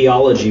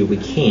theology we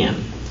can.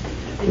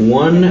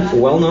 One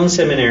well-known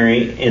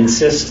seminary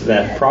insists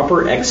that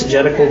proper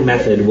exegetical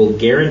method will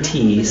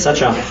guarantee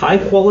such a high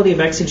quality of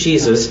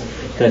exegesis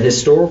that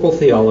historical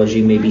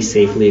theology may be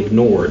safely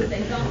ignored.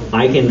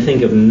 I can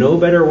think of no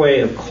better way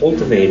of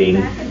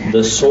cultivating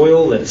the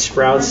soil that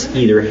sprouts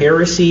either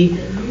heresy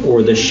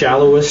or the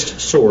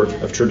shallowest sort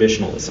of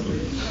traditionalism.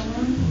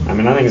 I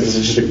think this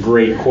is just a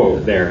great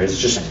quote there. It's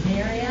just,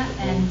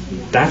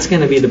 that's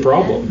going to be the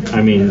problem.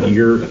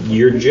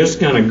 You're just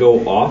going to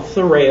go off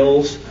the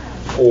rails,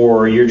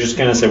 or you're just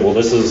going to say, well,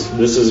 this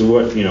is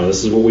what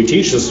we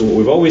teach, this is what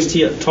we've always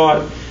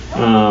taught,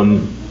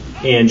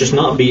 and just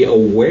not be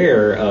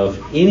aware of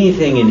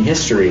anything in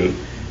history,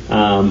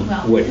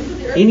 what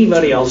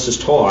anybody else has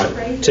taught,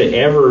 to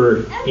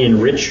ever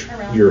enrich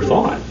your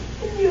thought.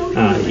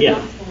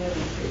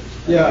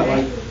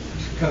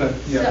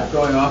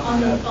 Going off of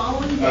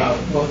that,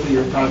 both of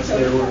your thoughts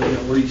there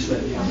where you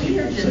said,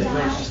 people say,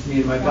 it's just me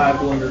and my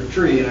Bible under a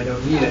tree and I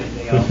don't need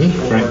anything else.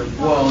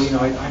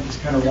 I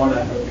just kind of want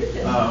to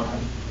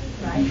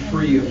be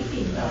free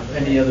of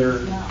any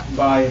other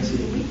bias.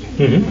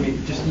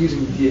 Just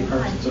using D.A.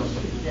 Carson's own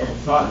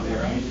thought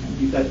there,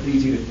 that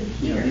leads you to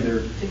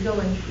either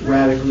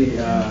radically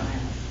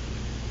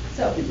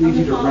it leads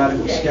you to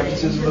radical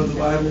skepticism of the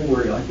Bible,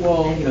 where you're like,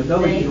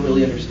 nobody can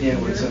really understand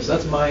what it says.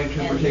 That's my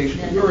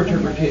interpretation. Your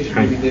interpretation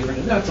may be different,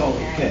 and that's all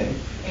okay.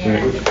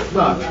 Which is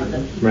not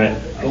true. Right.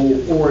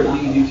 Or it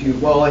leads you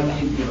to, I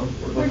need,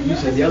 like you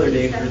said the other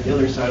day, the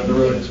other side of the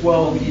road is,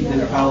 we need an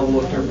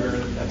infallible interpreter,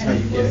 and that's how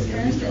you get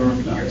it. He's the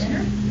orthodox.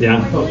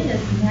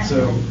 Yeah.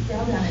 So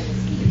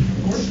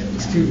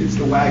it's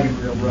the wagon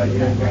wheel, right?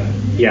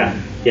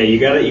 Yeah, you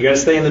got to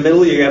stay in the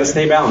middle. You got to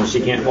stay balanced.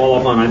 You can't fall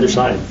off on either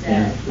side.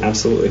 Yeah,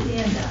 absolutely.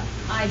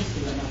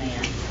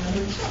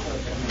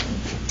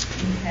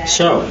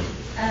 So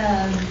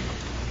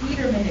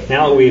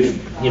now that we've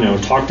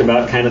talked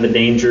about kind of the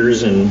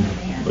dangers and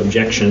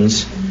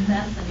objections,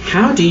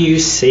 how do you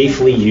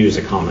safely use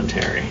a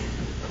commentary?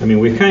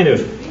 We've kind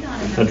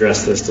of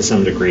addressed this to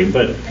some degree,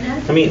 but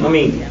let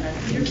me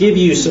give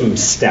you some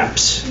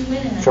steps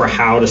for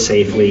how to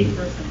safely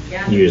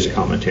use a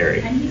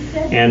commentary.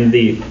 And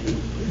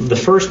the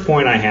first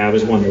point I have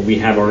is one that we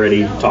have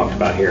already talked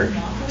about here.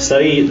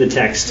 Study the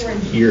text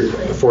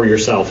for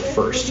yourself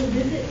first.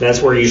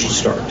 That's where you should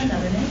start.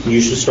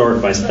 You should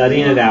start by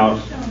studying it out,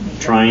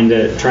 trying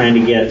to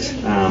get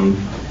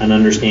an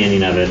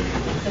understanding of it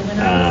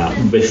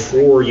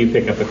before you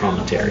pick up a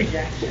commentary.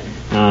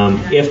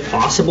 If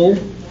possible,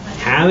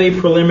 have a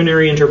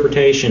preliminary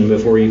interpretation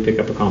before you pick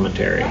up a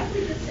commentary.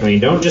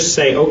 Don't just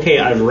say, okay,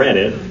 I've read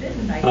it.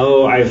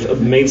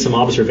 I've made some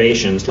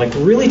observations.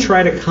 Really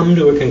try to come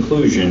to a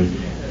conclusion.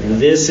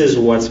 This is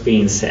what's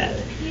being said.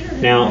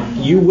 Now,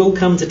 you will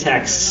come to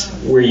texts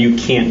where you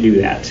can't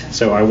do that.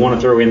 So I want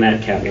to throw in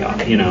that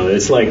caveat.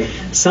 It's like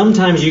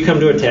sometimes you come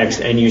to a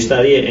text and you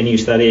study it and you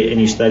study it and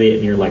you study it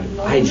and you're like,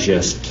 I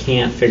just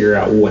can't figure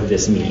out what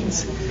this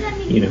means.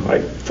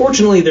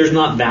 Fortunately, there's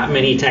not that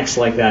many texts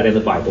like that in the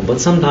Bible, but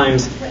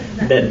sometimes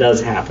that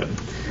does happen.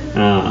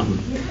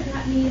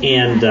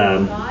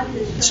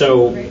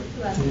 So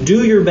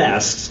do your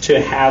best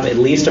to have at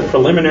least a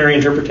preliminary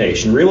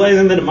interpretation,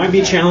 realizing that it might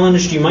be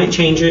challenged, you might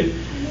change it.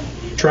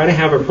 Try to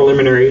have a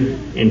preliminary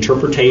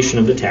interpretation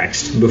of the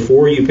text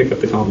before you pick up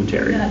the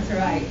commentary. That's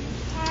right.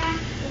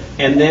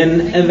 And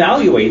then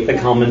evaluate the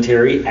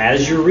commentary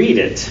as you read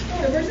it.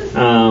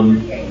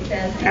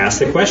 ask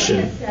the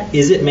question,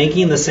 is it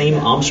making the same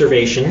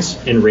observations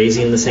and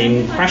raising the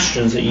same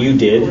questions that you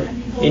did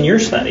in your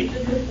study?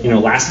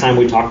 Last time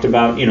we talked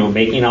about,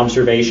 making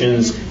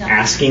observations,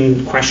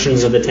 asking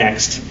questions of the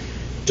text.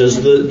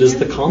 Does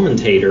the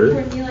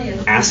commentator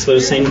ask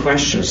those same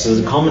questions?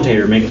 Does the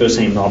commentator make those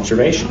same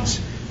observations?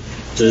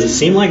 Does it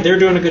seem like they're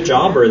doing a good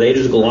job, or are they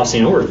just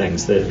glossing over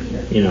things that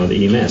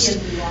you missed?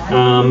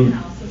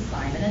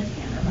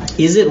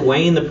 Is it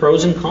weighing the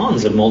pros and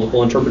cons of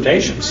multiple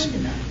interpretations?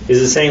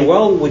 Is it saying,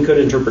 well, we could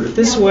interpret it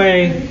this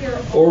way,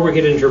 or we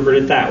could interpret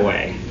it that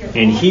way?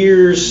 And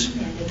here's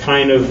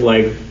kind of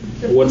like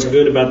what's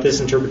good about this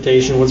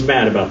interpretation, what's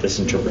bad about this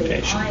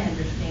interpretation?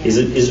 Is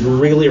it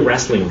really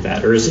wrestling with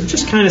that? Or is it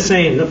just kind of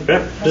saying, nope,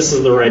 this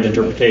is the right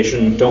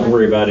interpretation, don't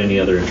worry about any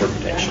other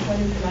interpretation?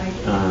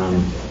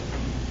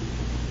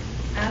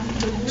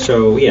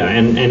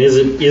 And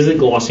is it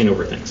glossing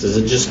over things? Is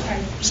it just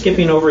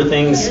skipping over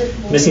things,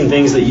 missing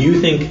things that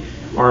you think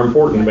are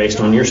important based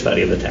on your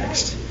study of the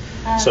text?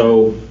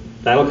 So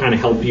that'll kind of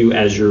help you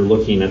as you're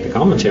looking at the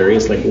commentary.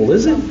 It's like, well,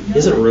 is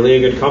it really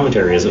a good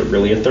commentary? Is it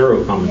really a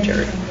thorough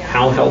commentary?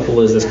 How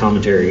helpful is this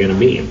commentary going to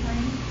be?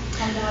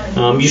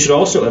 You should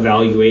also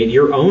evaluate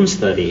your own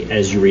study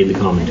as you read the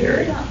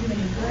commentary.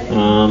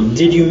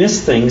 Did you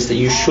miss things that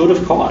you should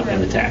have caught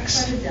in the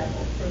text?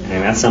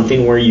 And that's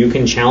something where you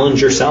can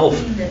challenge yourself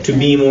to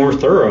be more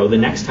thorough the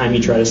next time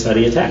you try to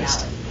study a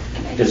text.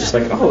 Because it's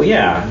like, oh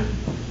yeah,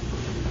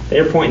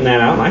 they're pointing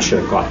that out and I should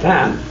have caught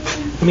that.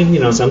 I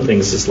mean, some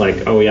things just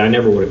like, oh yeah, I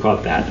never would have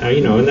caught that.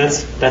 And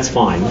that's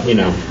fine,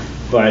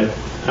 But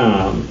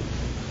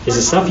is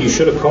it stuff you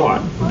should have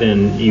caught,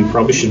 then you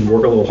probably should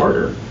work a little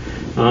harder.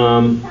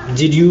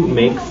 Did you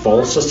make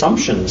false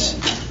assumptions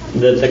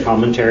that the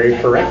commentary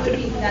corrected?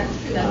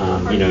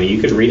 You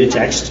could read a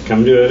text,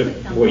 come to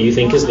what you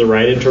think is the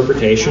right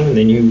interpretation, and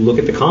then you look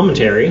at the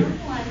commentary,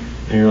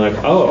 and you're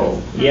like,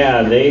 oh,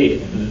 yeah,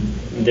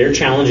 they're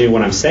challenging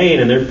what I'm saying,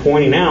 and they're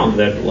pointing out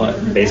that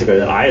basically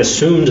that I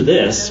assumed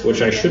this,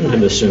 which I shouldn't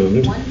have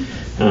assumed,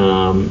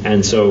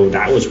 and so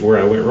that was where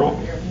I went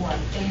wrong.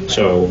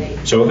 So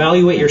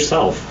evaluate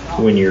yourself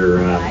when you're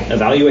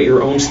evaluate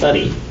your own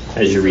study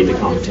as you read the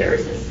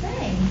commentary.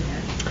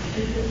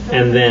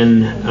 And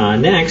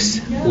then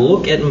next,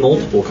 look at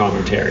multiple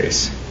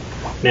commentaries.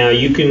 Now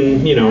you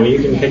can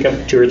pick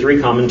up 2 or 3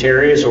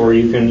 commentaries, or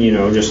you can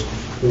just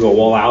go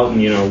all out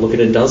and look at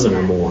a dozen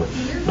or more.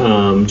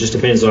 Just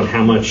depends on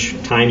how much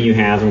time you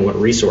have and what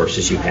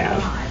resources you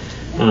have.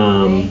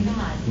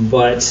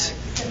 But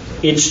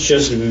it's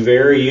just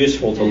very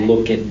useful to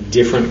look at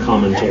different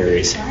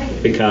commentaries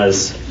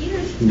because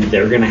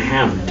they're going to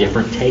have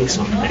different takes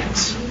on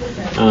things.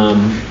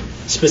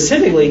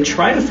 Specifically,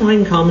 try to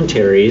find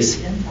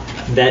commentaries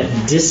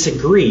that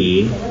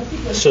disagree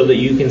so that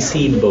you can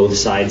see both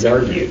sides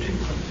argued.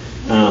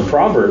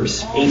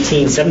 Proverbs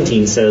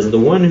 18:17 says, "The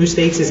one who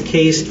states his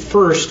case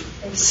first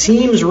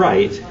seems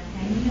right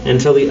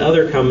until the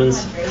other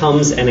comes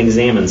and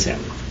examines him."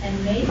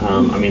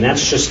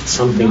 That's just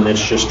something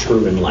that's just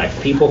true in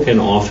life. People can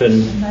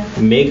often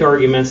make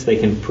arguments, they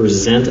can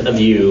present a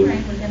view,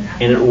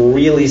 and it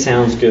really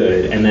sounds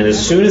good. And then as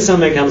soon as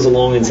somebody comes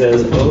along and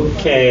says,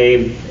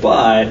 okay,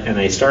 and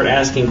they start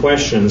asking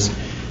questions,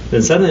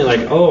 then suddenly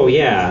like, oh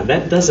yeah,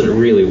 that doesn't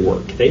really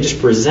work. They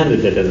just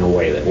presented it in a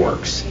way that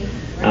works.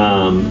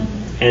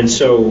 And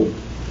so,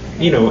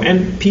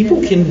 and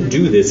people can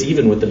do this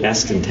even with the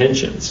best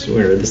intentions,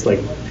 where it's like,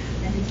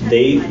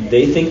 they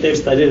think they've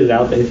studied it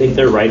out, they think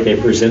they're right, they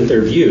present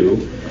their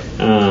view,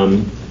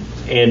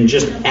 and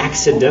just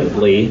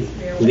accidentally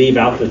leave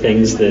out the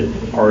things that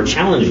are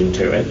challenging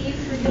to it.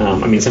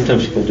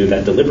 Sometimes people do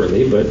that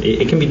deliberately, but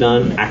it can be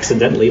done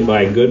accidentally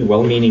by good,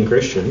 well-meaning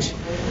Christians.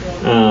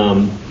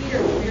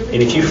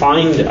 And if you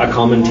find a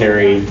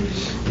commentary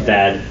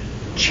that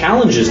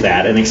challenges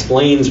that and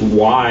explains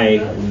why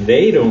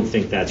they don't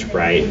think that's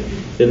right,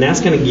 then that's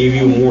going to give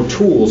you more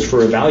tools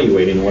for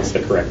evaluating what's the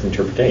correct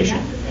interpretation.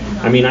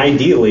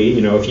 Ideally,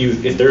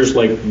 if there's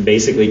like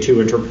basically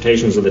 2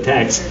 interpretations of the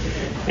text,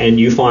 and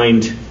you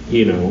find,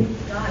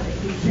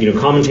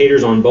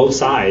 commentators on both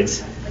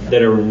sides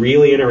that are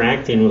really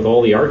interacting with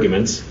all the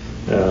arguments,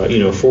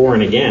 for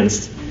and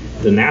against,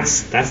 then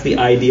that's the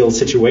ideal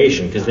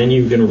situation, because then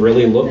you can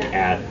really look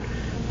at,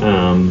 what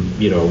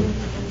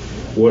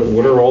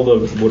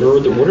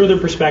are the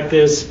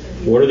perspectives,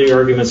 what are the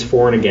arguments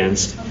for and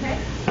against.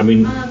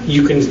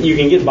 You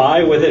can get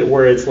by with it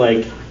where it's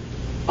like,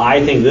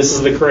 I think this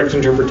is the correct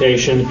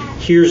interpretation,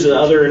 here's the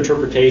other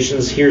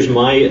interpretations, here's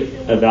my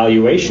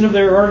evaluation of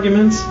their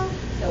arguments.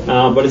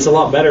 But it's a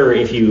lot better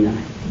if you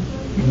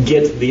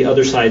get the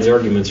other side's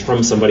arguments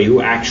from somebody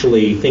who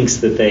actually thinks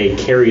that they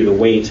carry the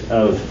weight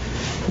of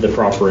the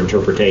proper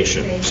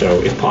interpretation.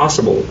 So if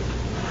possible,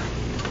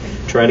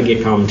 try to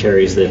get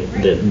commentaries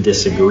that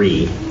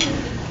disagree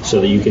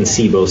so that you can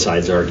see both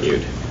sides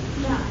argued.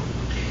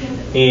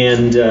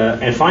 And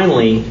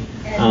finally,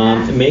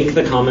 make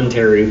the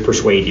commentary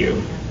persuade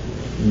you.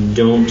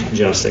 Don't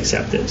just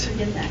accept it.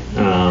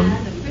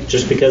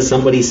 Just because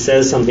somebody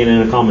says something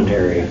in a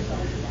commentary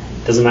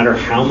Doesn't matter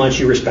how much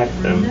you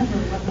respect them.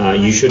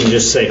 You shouldn't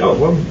just say, oh,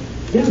 well,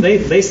 yeah,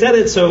 they said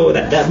it, so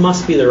that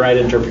must be the right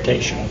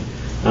interpretation.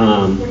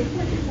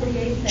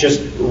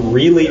 Just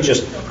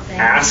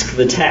ask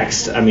the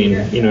text. I mean,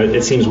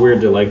 it seems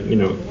weird to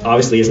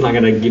obviously it's not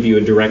going to give you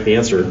a direct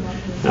answer.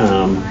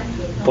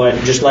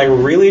 But just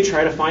really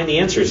try to find the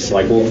answers. It's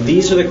well,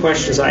 these are the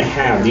questions I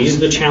have. These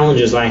are the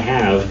challenges I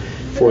have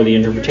for the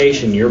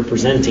interpretation you're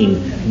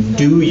presenting.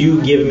 Do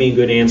you give me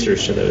good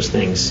answers to those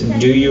things?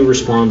 Do you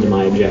respond to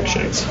my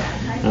objections?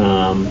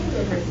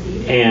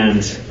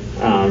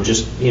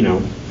 Just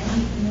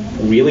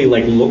really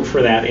look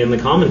for that in the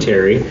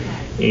commentary,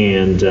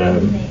 and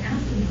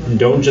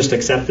don't just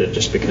accept it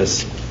just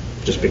because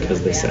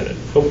they said it.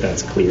 Hope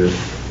that's clear.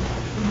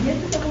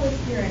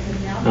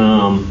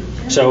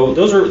 So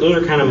those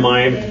are kind of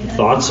my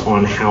thoughts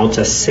on how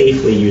to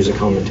safely use a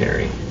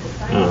commentary.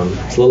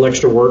 It's a little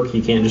extra work.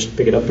 You can't just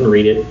pick it up and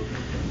read it.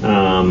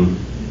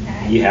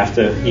 You have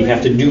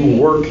to do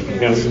work. You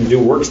got to do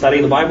work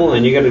studying the Bible,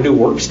 and you got to do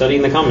work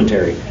studying the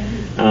commentary.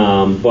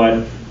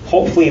 But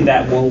hopefully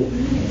that will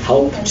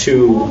help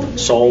to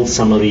solve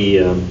some of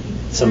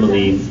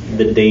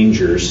the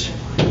dangers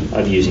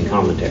of using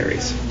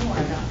commentaries.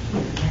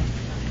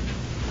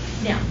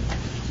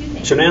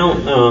 So now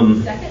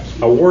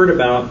a word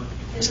about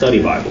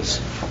study Bibles.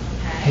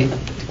 Hey,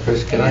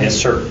 Chris, can I? Yes,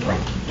 sir.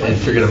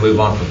 If you're going to move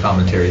on from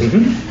commentaries,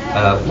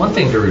 one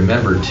thing to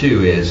remember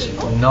too is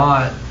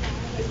not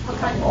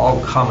all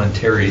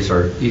commentaries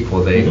are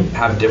equal. They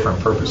have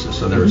different purposes.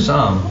 So there are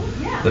some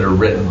that are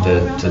written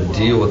to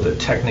deal with the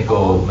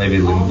technical, maybe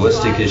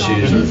linguistic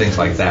issues or things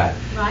like that.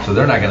 So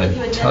they're not going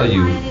to tell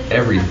you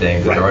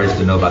everything that there is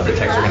to know about the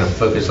text. They're going to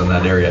focus on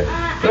that area.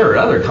 There are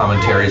other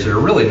commentaries that are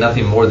really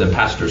nothing more than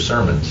pastor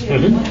sermons,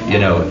 and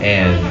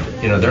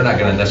they're not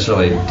going to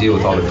necessarily deal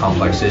with all the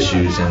complex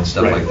issues and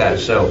stuff like that.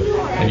 So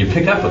when you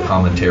pick up a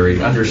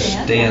commentary,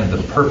 understand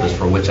the purpose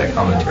for which that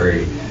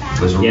commentary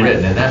was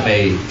written, and that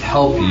may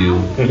help you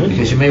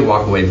because you may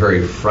walk away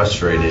very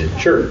frustrated.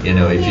 Sure. If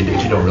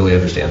you don't really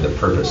understand the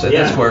purpose. And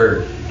that's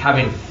where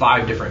having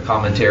 5 different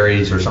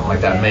commentaries or something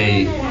like that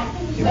may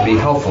be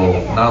helpful,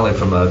 not only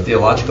from a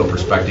theological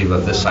perspective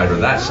of this side or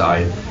that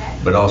side,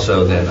 but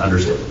also then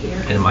understand,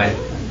 and it might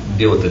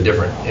deal with the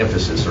different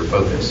emphasis or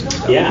focus. And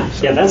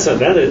stuff.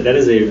 That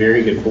is a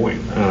very good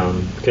point,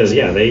 because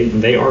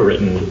they are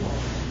written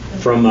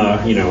from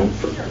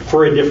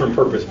for a different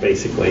purpose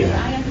basically,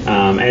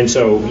 and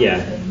so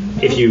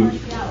if you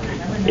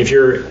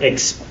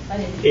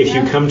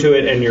come to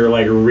it and you're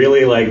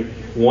really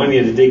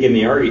wanting to dig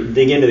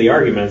into the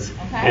arguments,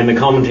 and the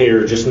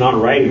commentator is just not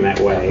writing that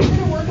way,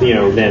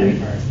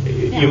 then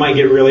you might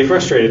get really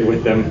frustrated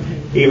with them,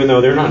 even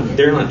though they're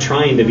not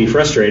trying to be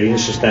frustrating.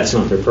 It's just that's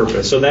not their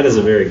purpose. So that is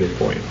a very good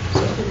point.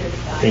 So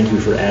thank you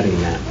for adding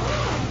that.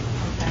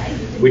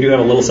 We do have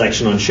a little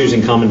section on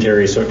choosing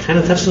commentaries, so it kind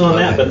of touches on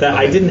that, but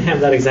I didn't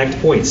have that exact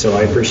point, so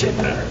I appreciate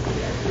that.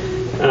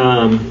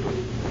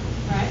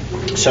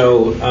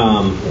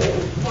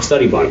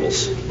 Study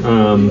Bibles.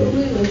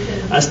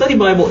 A study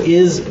Bible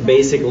is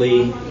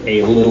basically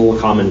a little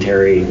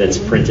commentary that's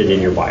printed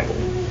in your Bible.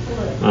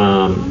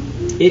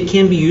 It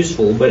can be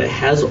useful, but it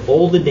has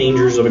all the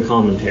dangers of a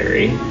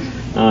commentary.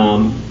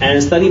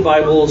 And study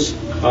Bibles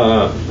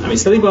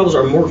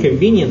are more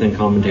convenient than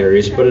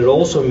commentaries, but it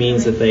also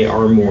means that they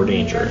are more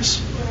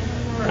dangerous.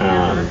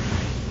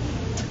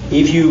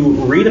 If you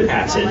read a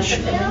passage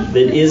that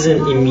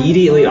isn't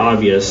immediately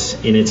obvious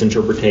in its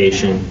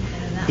interpretation,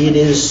 it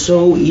is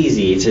so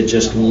easy to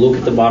just look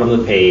at the bottom of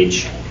the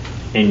page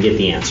and get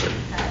the answer.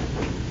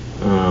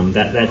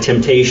 That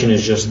temptation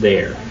is just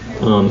there.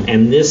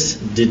 And this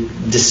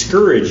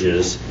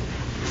discourages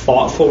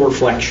thoughtful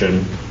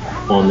reflection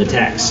on the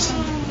text.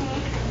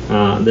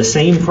 The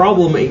same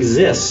problem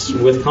exists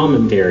with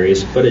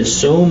commentaries, but it's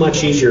so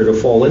much easier to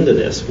fall into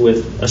this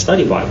with a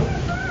study Bible.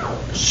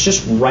 It's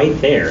just right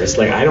there. It's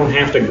I don't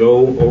have to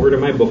go over to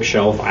my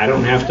bookshelf. I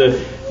don't have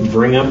to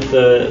bring up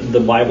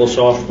the Bible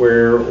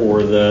software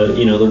or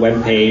the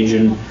web page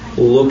and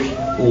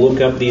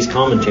look up these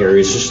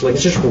commentaries. It's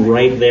just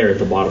right there at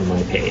the bottom of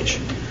my page.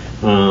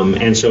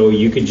 And so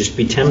you could just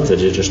be tempted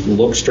to just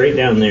look straight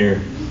down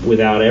there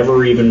without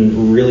ever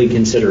even really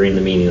considering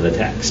the meaning of the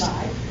text.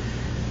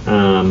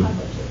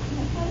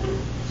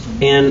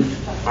 And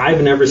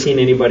I've never seen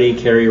anybody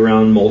carry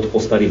around multiple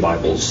study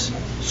Bibles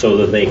so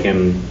that they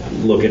can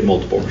look at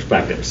multiple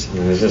perspectives.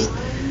 I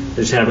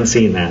just haven't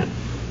seen that.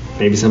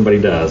 Maybe somebody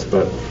does,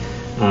 but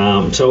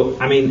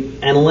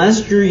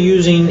unless you're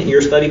using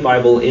your study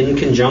Bible in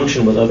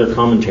conjunction with other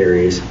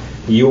commentaries,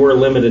 you are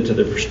limited to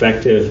the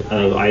perspective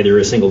of either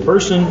a single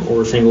person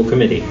or a single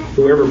committee,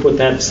 whoever put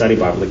that study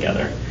Bible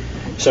together.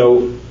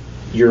 So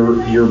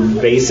you're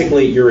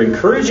basically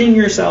encouraging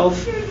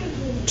yourself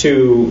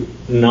to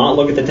not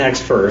look at the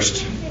text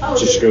first,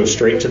 just go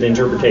straight to the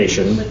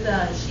interpretation,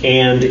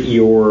 and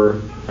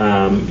you're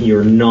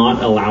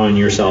not allowing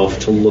yourself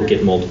to look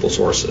at multiple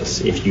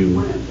sources.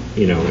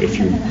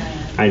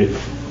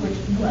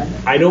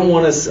 I don't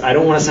want to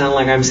sound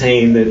like I'm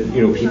saying that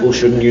people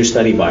shouldn't use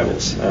study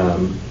Bibles.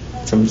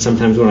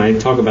 sometimes when I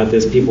talk about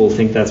this, people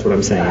think that's what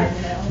I'm saying.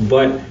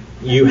 But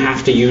you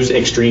have to use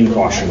extreme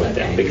caution with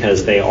them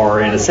because they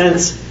are, in a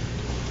sense,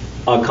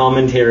 a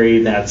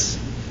commentary that's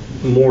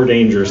more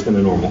dangerous than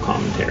a normal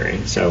commentary.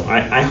 So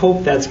I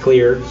hope that's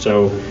clear.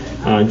 So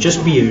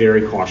just be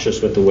very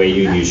cautious with the way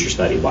you use your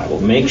study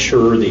Bible. Make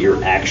sure that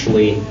you're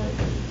actually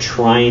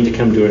trying to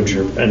come to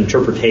an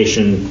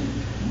interpretation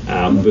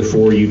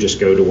before you just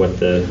go to what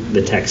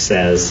the text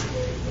says.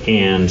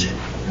 And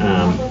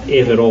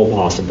if at all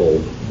possible,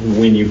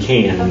 when you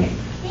can,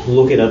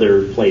 look at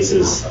other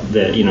places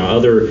that,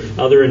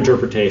 other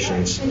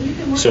interpretations,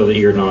 so that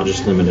you're not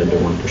just limited to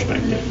one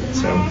perspective.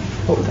 So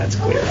hope that's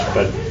clear.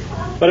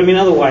 But I mean,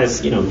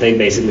 otherwise, they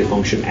basically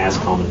function as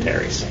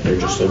commentaries. They're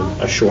just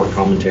a short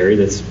commentary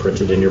that's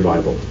printed in your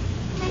Bible.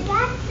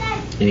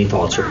 Any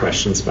thoughts or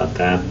questions about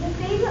that?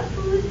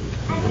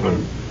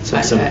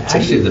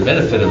 Actually, the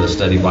benefit of the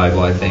study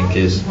Bible, I think,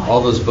 is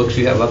all those books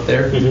you have up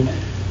there.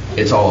 Mm-hmm.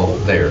 It's all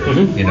there.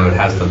 Mm-hmm. It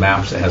has the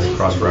maps, it has the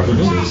cross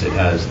references, mm-hmm. it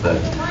has the,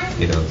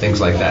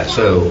 things like that.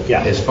 So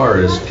as far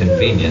as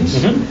convenience,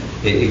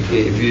 mm-hmm.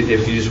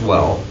 if you use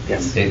well,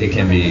 yes. it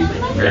can be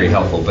very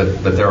helpful.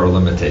 But there are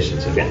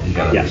limitations. You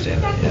got to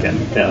understand that.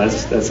 Yeah,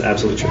 that's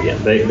absolutely true. Yeah,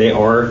 they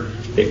are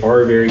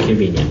very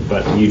convenient,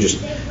 but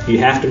you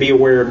have to be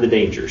aware of the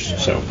dangers.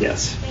 So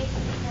yes.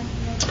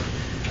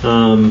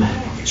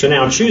 So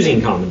now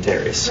choosing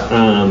commentaries.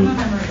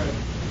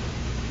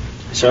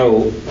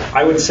 So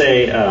I would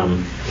say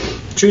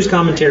choose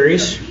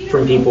commentaries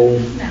from people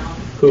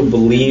who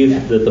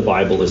believe that the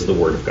Bible is the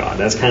Word of God.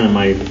 That's kind of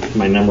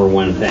my number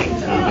one thing.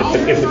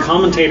 If the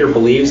commentator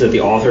believes that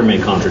the author may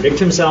contradict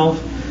himself,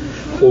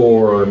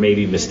 or may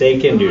be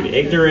mistaken due to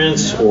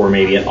ignorance, or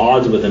maybe at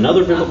odds with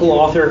another biblical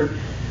author,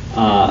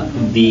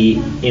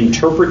 the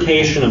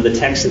interpretation of the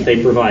text that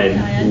they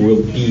provide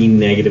will be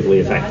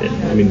negatively affected.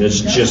 I mean, that's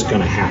just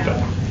going to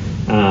happen.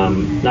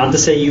 Not to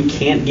say you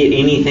can't get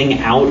anything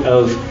out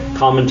of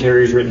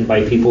commentaries written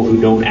by people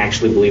who don't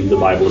actually believe the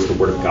Bible is the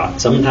Word of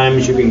God.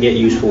 Sometimes you can get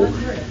useful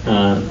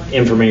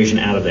information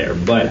out of there,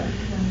 but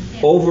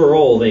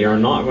overall they are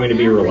not going to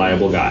be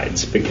reliable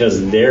guides,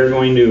 because they're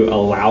going to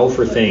allow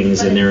for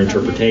things in their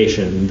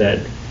interpretation that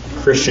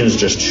Christians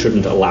just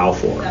shouldn't allow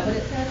for.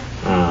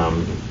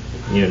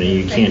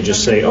 You can't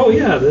just say, "Oh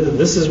yeah,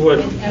 this is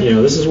what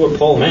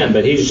Paul meant,"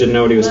 but he just didn't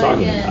know what he was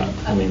talking about.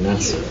 I mean,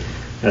 that's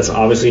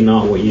obviously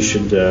not what you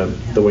should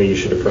the way you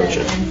should approach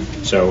it.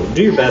 So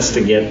do your best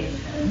to get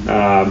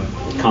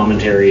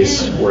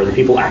commentaries where the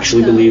people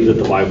actually believe that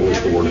the Bible is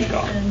the Word of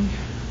God.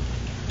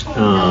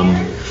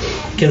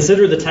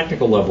 Consider the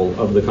technical level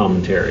of the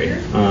commentary.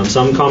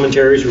 Some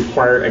commentaries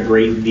require a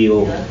great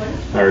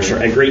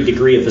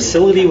degree of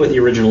facility with the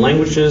original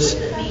languages.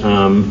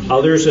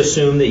 Others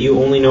assume that you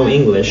only know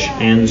English,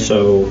 and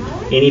so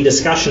any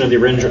discussion of the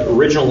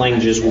original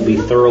languages will be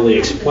thoroughly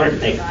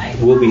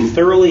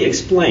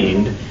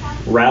explained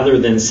rather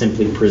than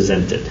simply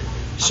presented.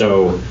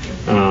 So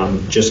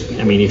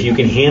if you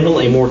can handle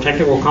a more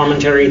technical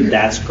commentary,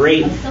 that's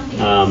great.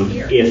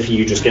 If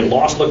you just get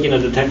lost looking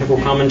at the technical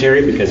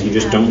commentary because you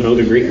just don't know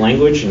the Greek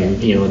language,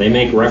 and they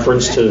make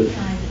reference to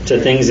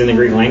things in the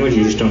Greek language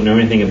you just don't know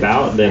anything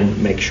about,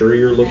 then make sure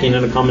you're looking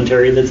at a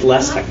commentary that's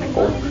less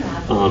technical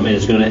and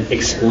is going to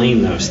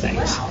explain those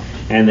things.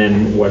 And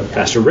then what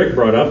Pastor Rick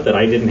brought up that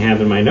I didn't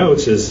have in my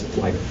notes is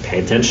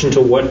pay attention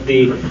to what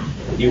the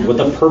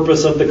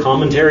purpose of the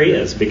commentary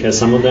is, because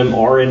some of them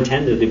are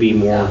intended to be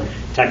more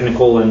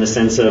technical in the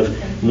sense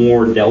of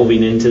more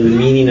delving into the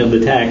meaning of the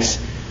text,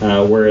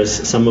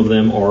 whereas some of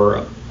them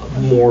are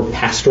more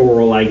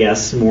pastoral, I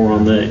guess, more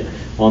on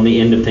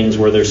the end of things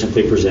where they're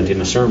simply presenting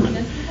a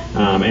sermon.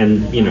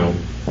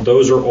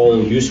 Those are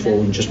all useful,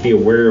 and just be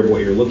aware of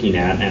what you're looking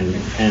at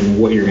and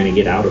what you're going to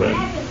get out of it.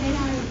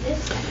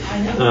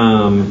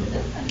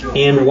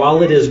 And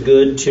while it is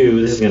good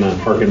to, this is going to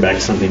harken back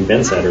to something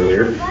Ben said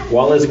earlier,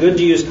 while it's good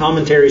to use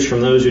commentaries from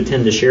those who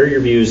tend to share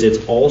your views, it's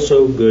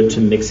also good to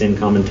mix in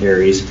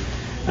commentaries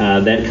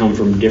that come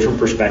from different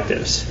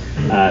perspectives.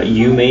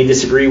 You may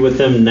disagree with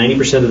them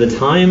 90% of the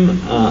time,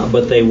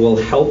 but they will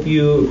help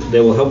you.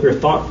 They will help your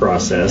thought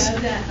process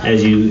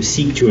as you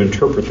seek to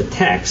interpret the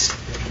text.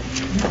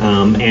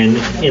 And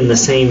in the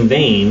same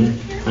vein,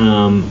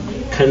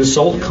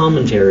 consult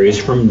commentaries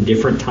from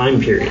different time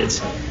periods.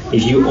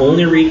 If you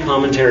only read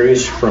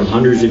commentaries from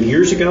hundreds of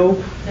years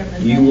ago,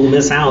 you will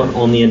miss out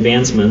on the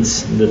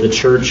advancements that the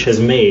church has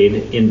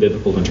made in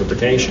biblical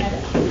interpretation.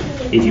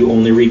 If you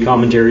only read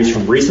commentaries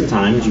from recent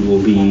times, you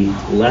will be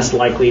less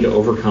likely to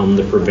overcome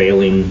the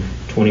prevailing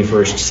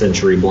 21st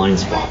century blind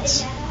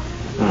spots.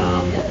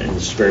 And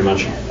it's very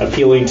much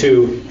appealing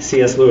to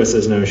C.S.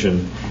 Lewis's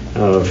notion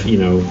of,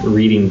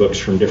 reading books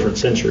from different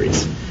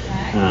centuries.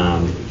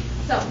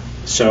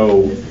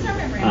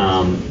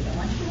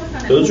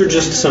 Those are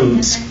just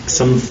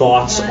some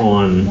thoughts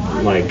on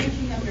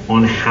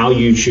how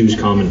you choose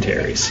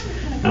commentaries.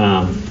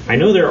 I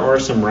know there are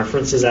some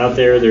references out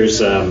there.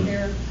 There's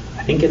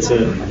I think it's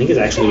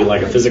actually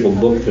like a physical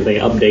book that they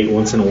update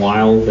once in a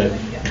while that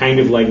kind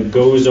of like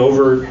goes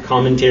over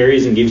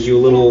commentaries and gives you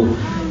a little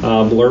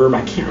blurb.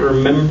 I can't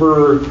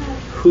remember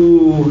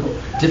who.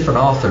 Different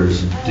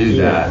authors do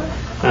that.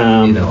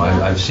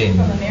 I've seen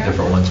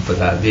different ones put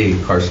that.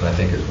 D. Carson, I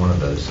think, is one of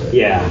those. That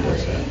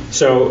does that.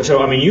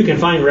 So I mean, you can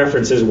find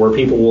references where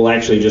people will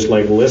actually just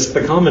like list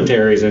the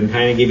commentaries and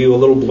kind of give you a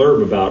little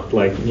blurb about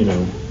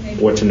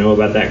what to know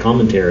about that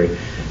commentary.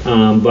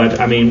 But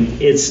I mean,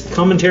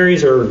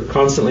 commentaries are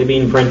constantly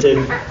being printed,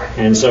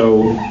 and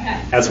so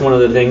that's one of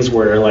the things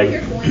where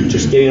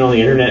just getting on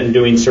the internet and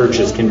doing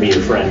searches can be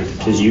your friend,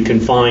 because you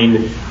can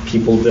find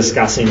people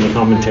discussing the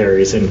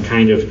commentaries and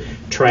kind of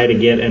try to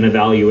get an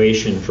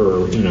evaluation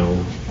for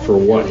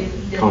what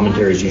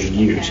commentaries you should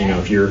use.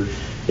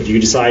 If you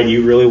decide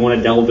you really want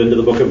to delve into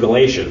the book of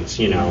Galatians,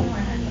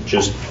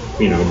 just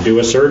do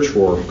a search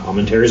for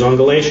commentaries on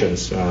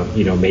Galatians.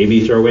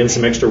 Maybe throw in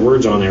some extra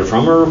words on there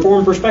from a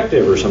Reformed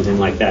perspective or something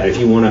like that. If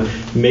you want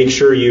to make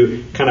sure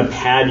you kind of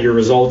pad your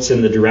results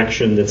in the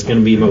direction that's going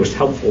to be most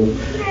helpful.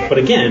 But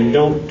again,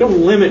 don't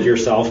limit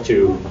yourself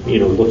to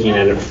looking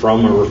at it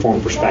from a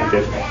Reformed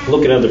perspective.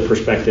 Look at other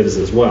perspectives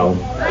as well.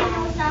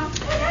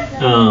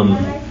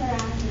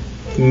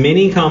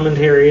 Many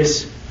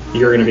commentaries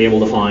you're going to be able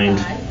to find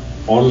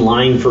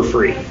online for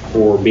free,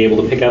 or be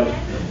able to pick up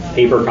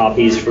paper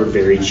copies for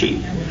very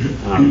cheap.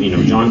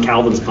 John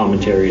Calvin's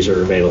commentaries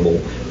are available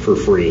for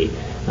free.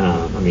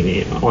 On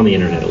the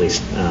internet at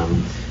least.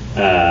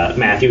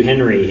 Matthew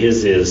Henry,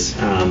 his is.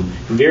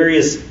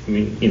 Various,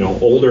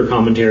 older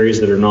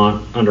commentaries that are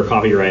not under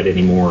copyright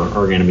anymore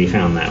are going to be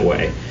found that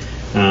way.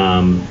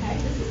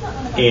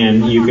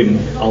 And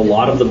a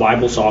lot of the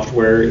Bible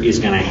software is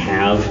going to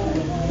have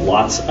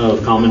lots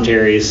of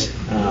commentaries.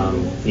 A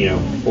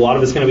lot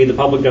of it's going to be the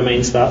public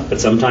domain stuff, but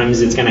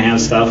sometimes it's going to have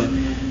stuff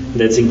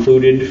that's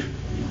included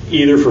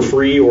either for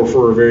free or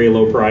for a very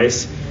low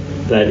price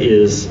that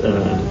is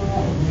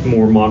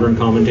more modern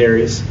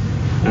commentaries.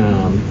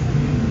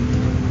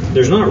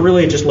 There's not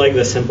really just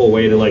the simple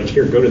way to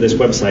here, go to this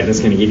website and it's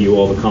going to give you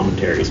all the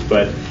commentaries,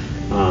 but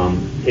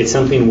it's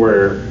something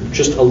where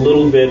just a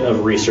little bit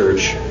of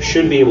research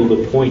should be able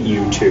to point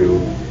you to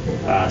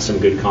some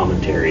good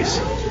commentaries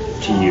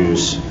to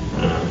use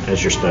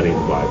as you're studying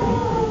the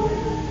Bible.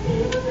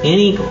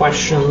 Any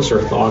questions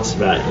or thoughts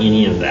about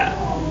any of that?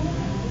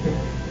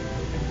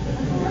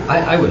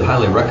 I would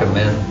highly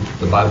recommend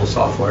the Bible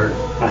software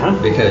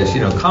because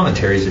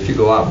commentaries. If you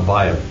go out and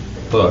buy a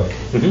book,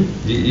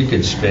 you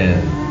could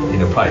spend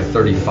probably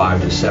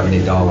 $35 to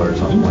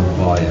 $70 on one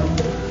volume.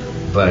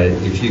 But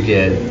if you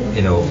get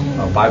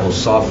a Bible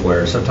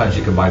software, sometimes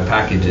you can buy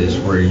packages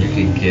where you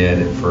can get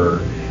it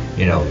for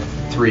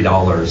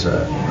 $3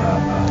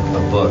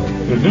 a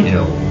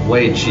book.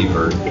 Way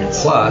cheaper.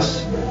 Yes.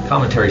 Plus,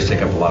 commentaries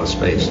take up a lot of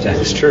space too.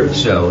 That's true.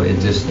 So it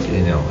just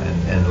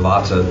and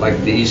lots of the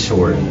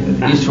eSword.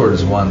 The eSword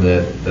is one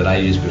that I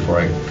used before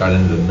I got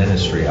into the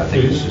ministry. I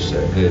think it's just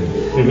a good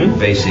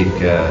basic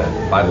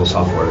Bible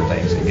software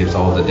things. It gives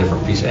all the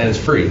different pieces, and it's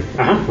free.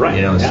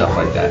 Right. And stuff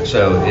like that.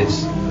 So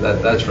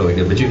that's really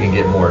good. But you can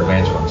get more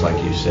advanced ones, like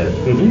you said.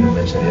 You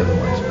mentioned the other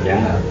ones. But,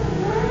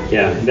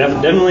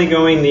 definitely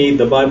going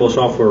the Bible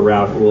software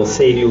route will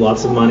save you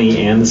lots of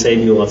money and save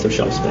you lots of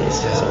shelf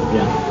space. So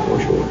for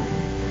sure.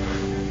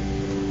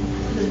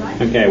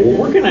 Okay, well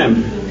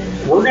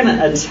we're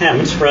gonna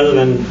attempt, rather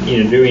than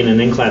doing an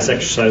in-class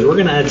exercise, we're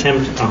gonna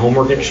attempt a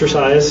homework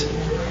exercise.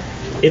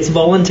 It's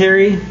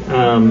voluntary,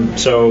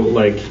 so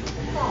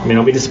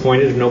I'll be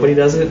disappointed if nobody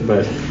does it,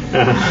 but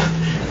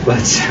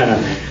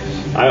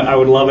I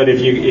would love it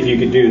if you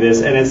could do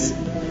this. And it's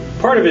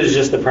part of it is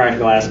just the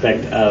practical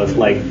aspect of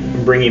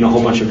bringing a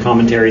whole bunch of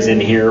commentaries in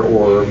here,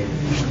 or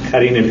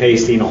cutting and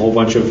pasting a whole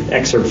bunch of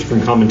excerpts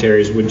from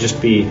commentaries would just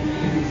be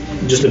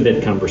a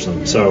bit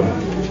cumbersome. So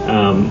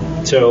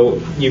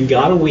you've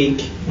got a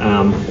week.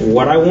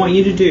 What I want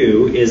you to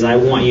do is I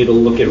want you to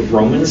look at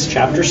Romans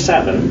chapter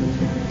 7.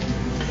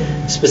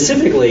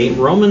 Specifically,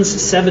 Romans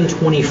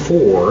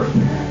 7:24.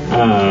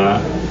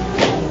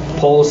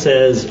 Paul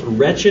says,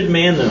 "Wretched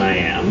man that I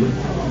am,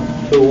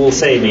 who will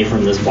save me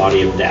from this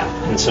body of death?"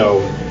 And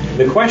so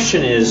the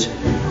question is,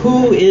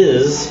 who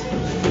is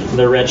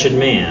the wretched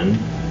man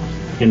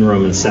in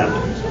Romans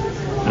 7?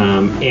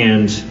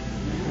 And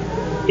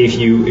if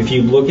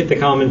you look at the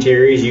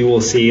commentaries, you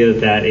will see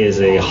that is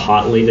a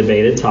hotly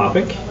debated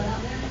topic.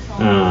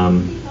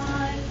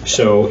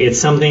 So it's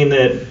something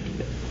that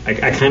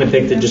I kind of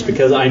picked it just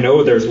because I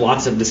know there's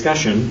lots of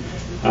discussion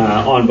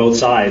on both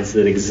sides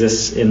that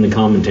exists in the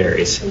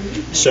commentaries.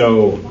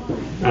 So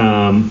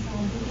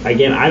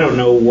again, I don't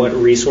know what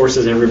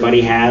resources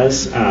everybody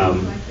has,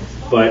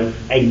 but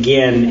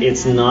again,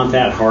 it's not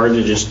that hard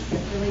to just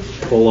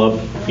pull up,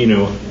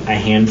 a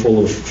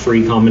handful of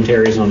free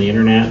commentaries on the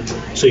internet,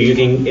 so you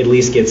can at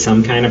least get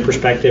some kind of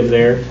perspective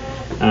there.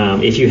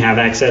 If you have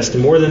access to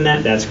more than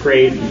that, that's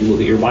great. You look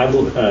at your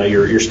Bible,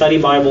 your study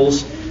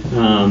Bibles.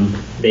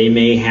 They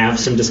may have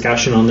some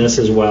discussion on this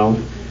as well.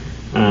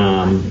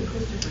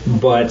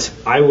 But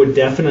I would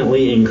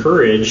definitely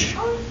encourage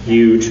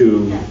you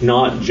to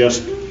not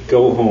just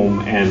go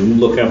home and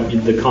look up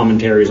the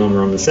commentaries on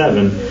Romans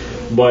 7,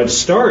 But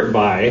start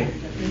by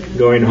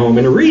going home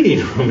and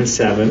reading Romans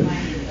 7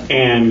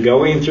 and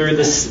going through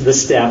the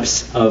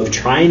steps of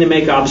trying to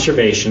make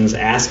observations,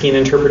 asking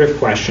interpretive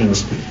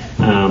questions,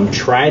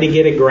 try to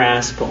get a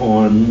grasp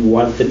on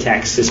what the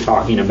text is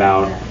talking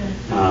about,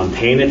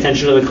 paying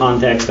attention to the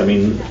context. I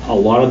mean, a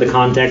lot of the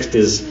context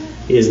is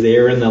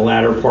there in the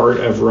latter part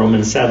of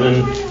Romans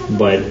 7,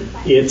 but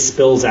it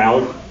spills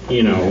out,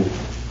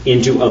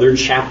 into other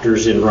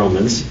chapters in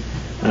Romans.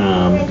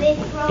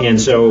 And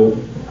so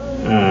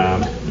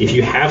if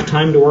you have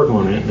time to work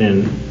on it,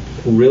 then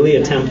really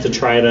attempt to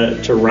try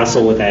to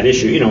wrestle with that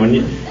issue.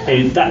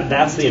 And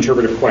that's the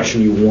interpretive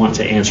question you want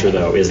to answer,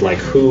 though, is like,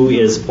 who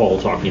is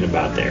Paul talking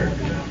about there?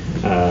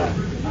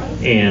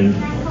 And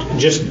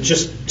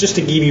just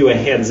to give you a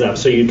heads up,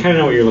 so you kind of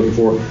know what you're looking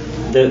for.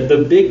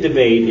 The big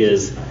debate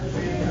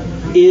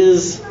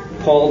is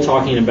Paul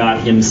talking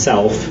about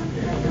himself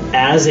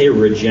as a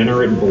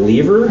regenerate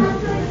believer,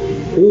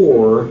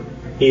 or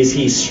is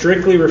he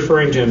strictly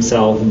referring to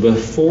himself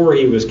before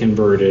he was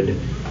converted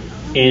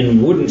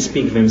and wouldn't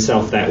speak of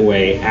himself that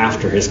way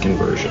after his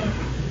conversion?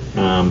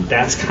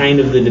 That's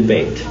kind of the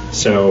debate.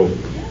 So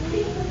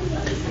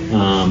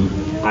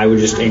I would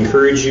just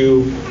encourage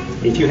you,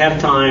 if you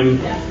have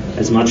time,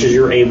 as much as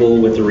you're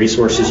able with the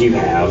resources you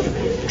have,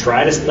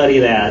 try to study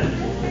that,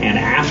 and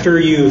after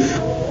you've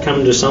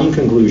come to some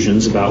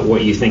conclusions about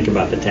what you think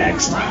about the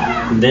text,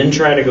 then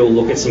try to go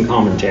look at some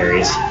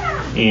commentaries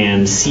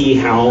and see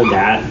how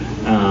that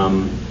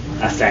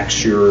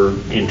affects your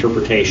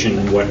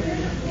interpretation,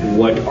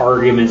 what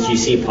arguments you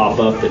see pop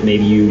up that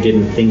maybe you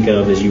didn't think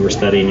of as you were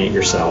studying it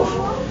yourself.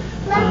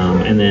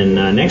 And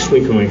then next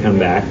week when we come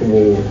back,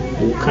 we'll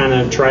kind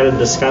of try to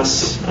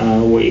discuss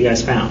what you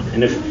guys found.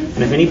 And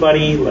if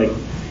anybody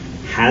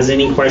has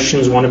any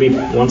questions,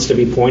 wants to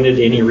be pointed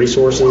to any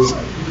resources,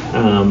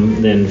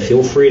 then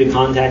feel free to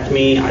contact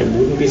me. I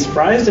wouldn't be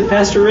surprised if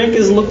Pastor Rick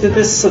has looked at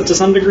this to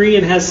some degree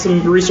and has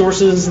some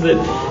resources that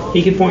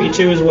he can point you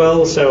to as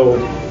well. So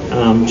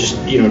just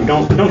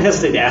don't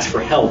hesitate to ask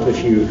for help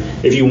if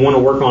you want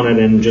to work on it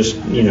and just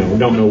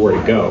don't know where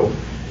to go.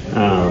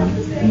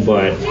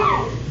 But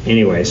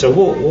anyway, so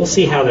we'll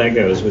see how that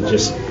goes with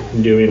just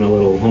doing a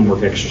little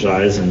homework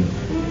exercise and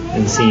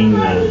seeing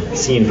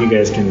if you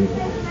guys can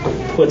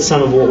put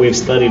some of what we've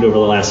studied over the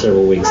last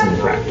several weeks into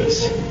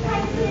practice.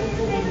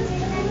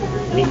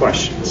 Any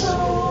questions?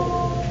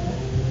 All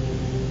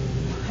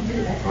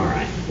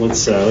right,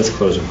 let's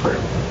close with prayer.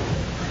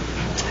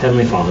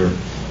 Heavenly Father,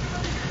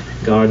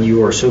 God,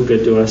 you are so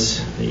good to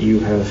us that you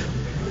have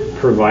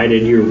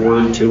provided your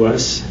word to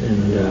us,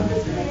 and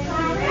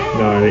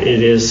God,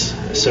 it is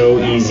so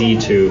easy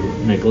to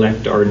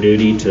neglect our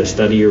duty to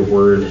study your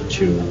word,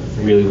 to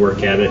really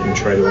work at it and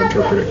try to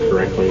interpret it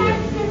correctly.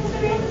 And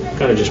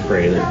God, I just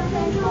pray that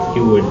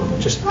you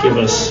would just give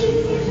us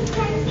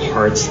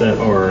hearts that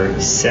are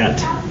set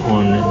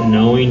on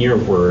knowing your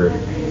word,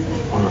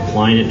 on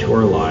applying it to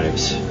our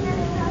lives.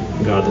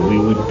 God, that we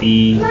would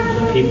be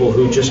people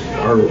who just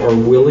are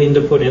willing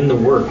to put in the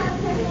work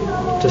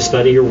to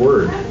study your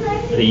word,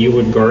 that you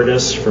would guard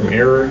us from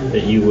error,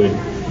 that you would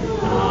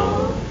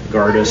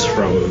guard us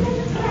from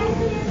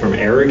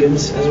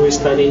arrogance as we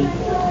study.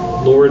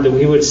 Lord, that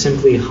we would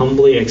simply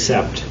humbly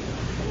accept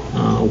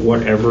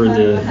whatever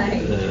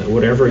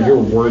your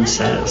word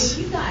says.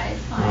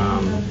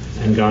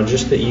 And God,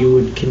 just that you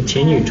would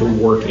continue to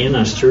work in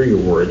us through your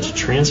word to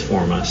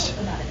transform us,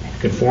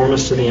 conform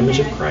us to the image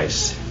of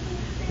Christ.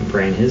 We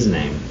pray in his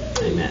name.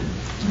 Amen.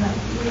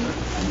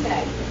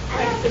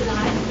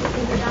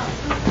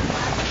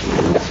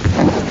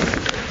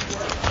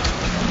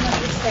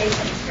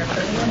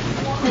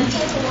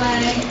 Take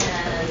away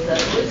and the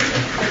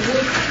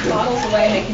loose bottles away, making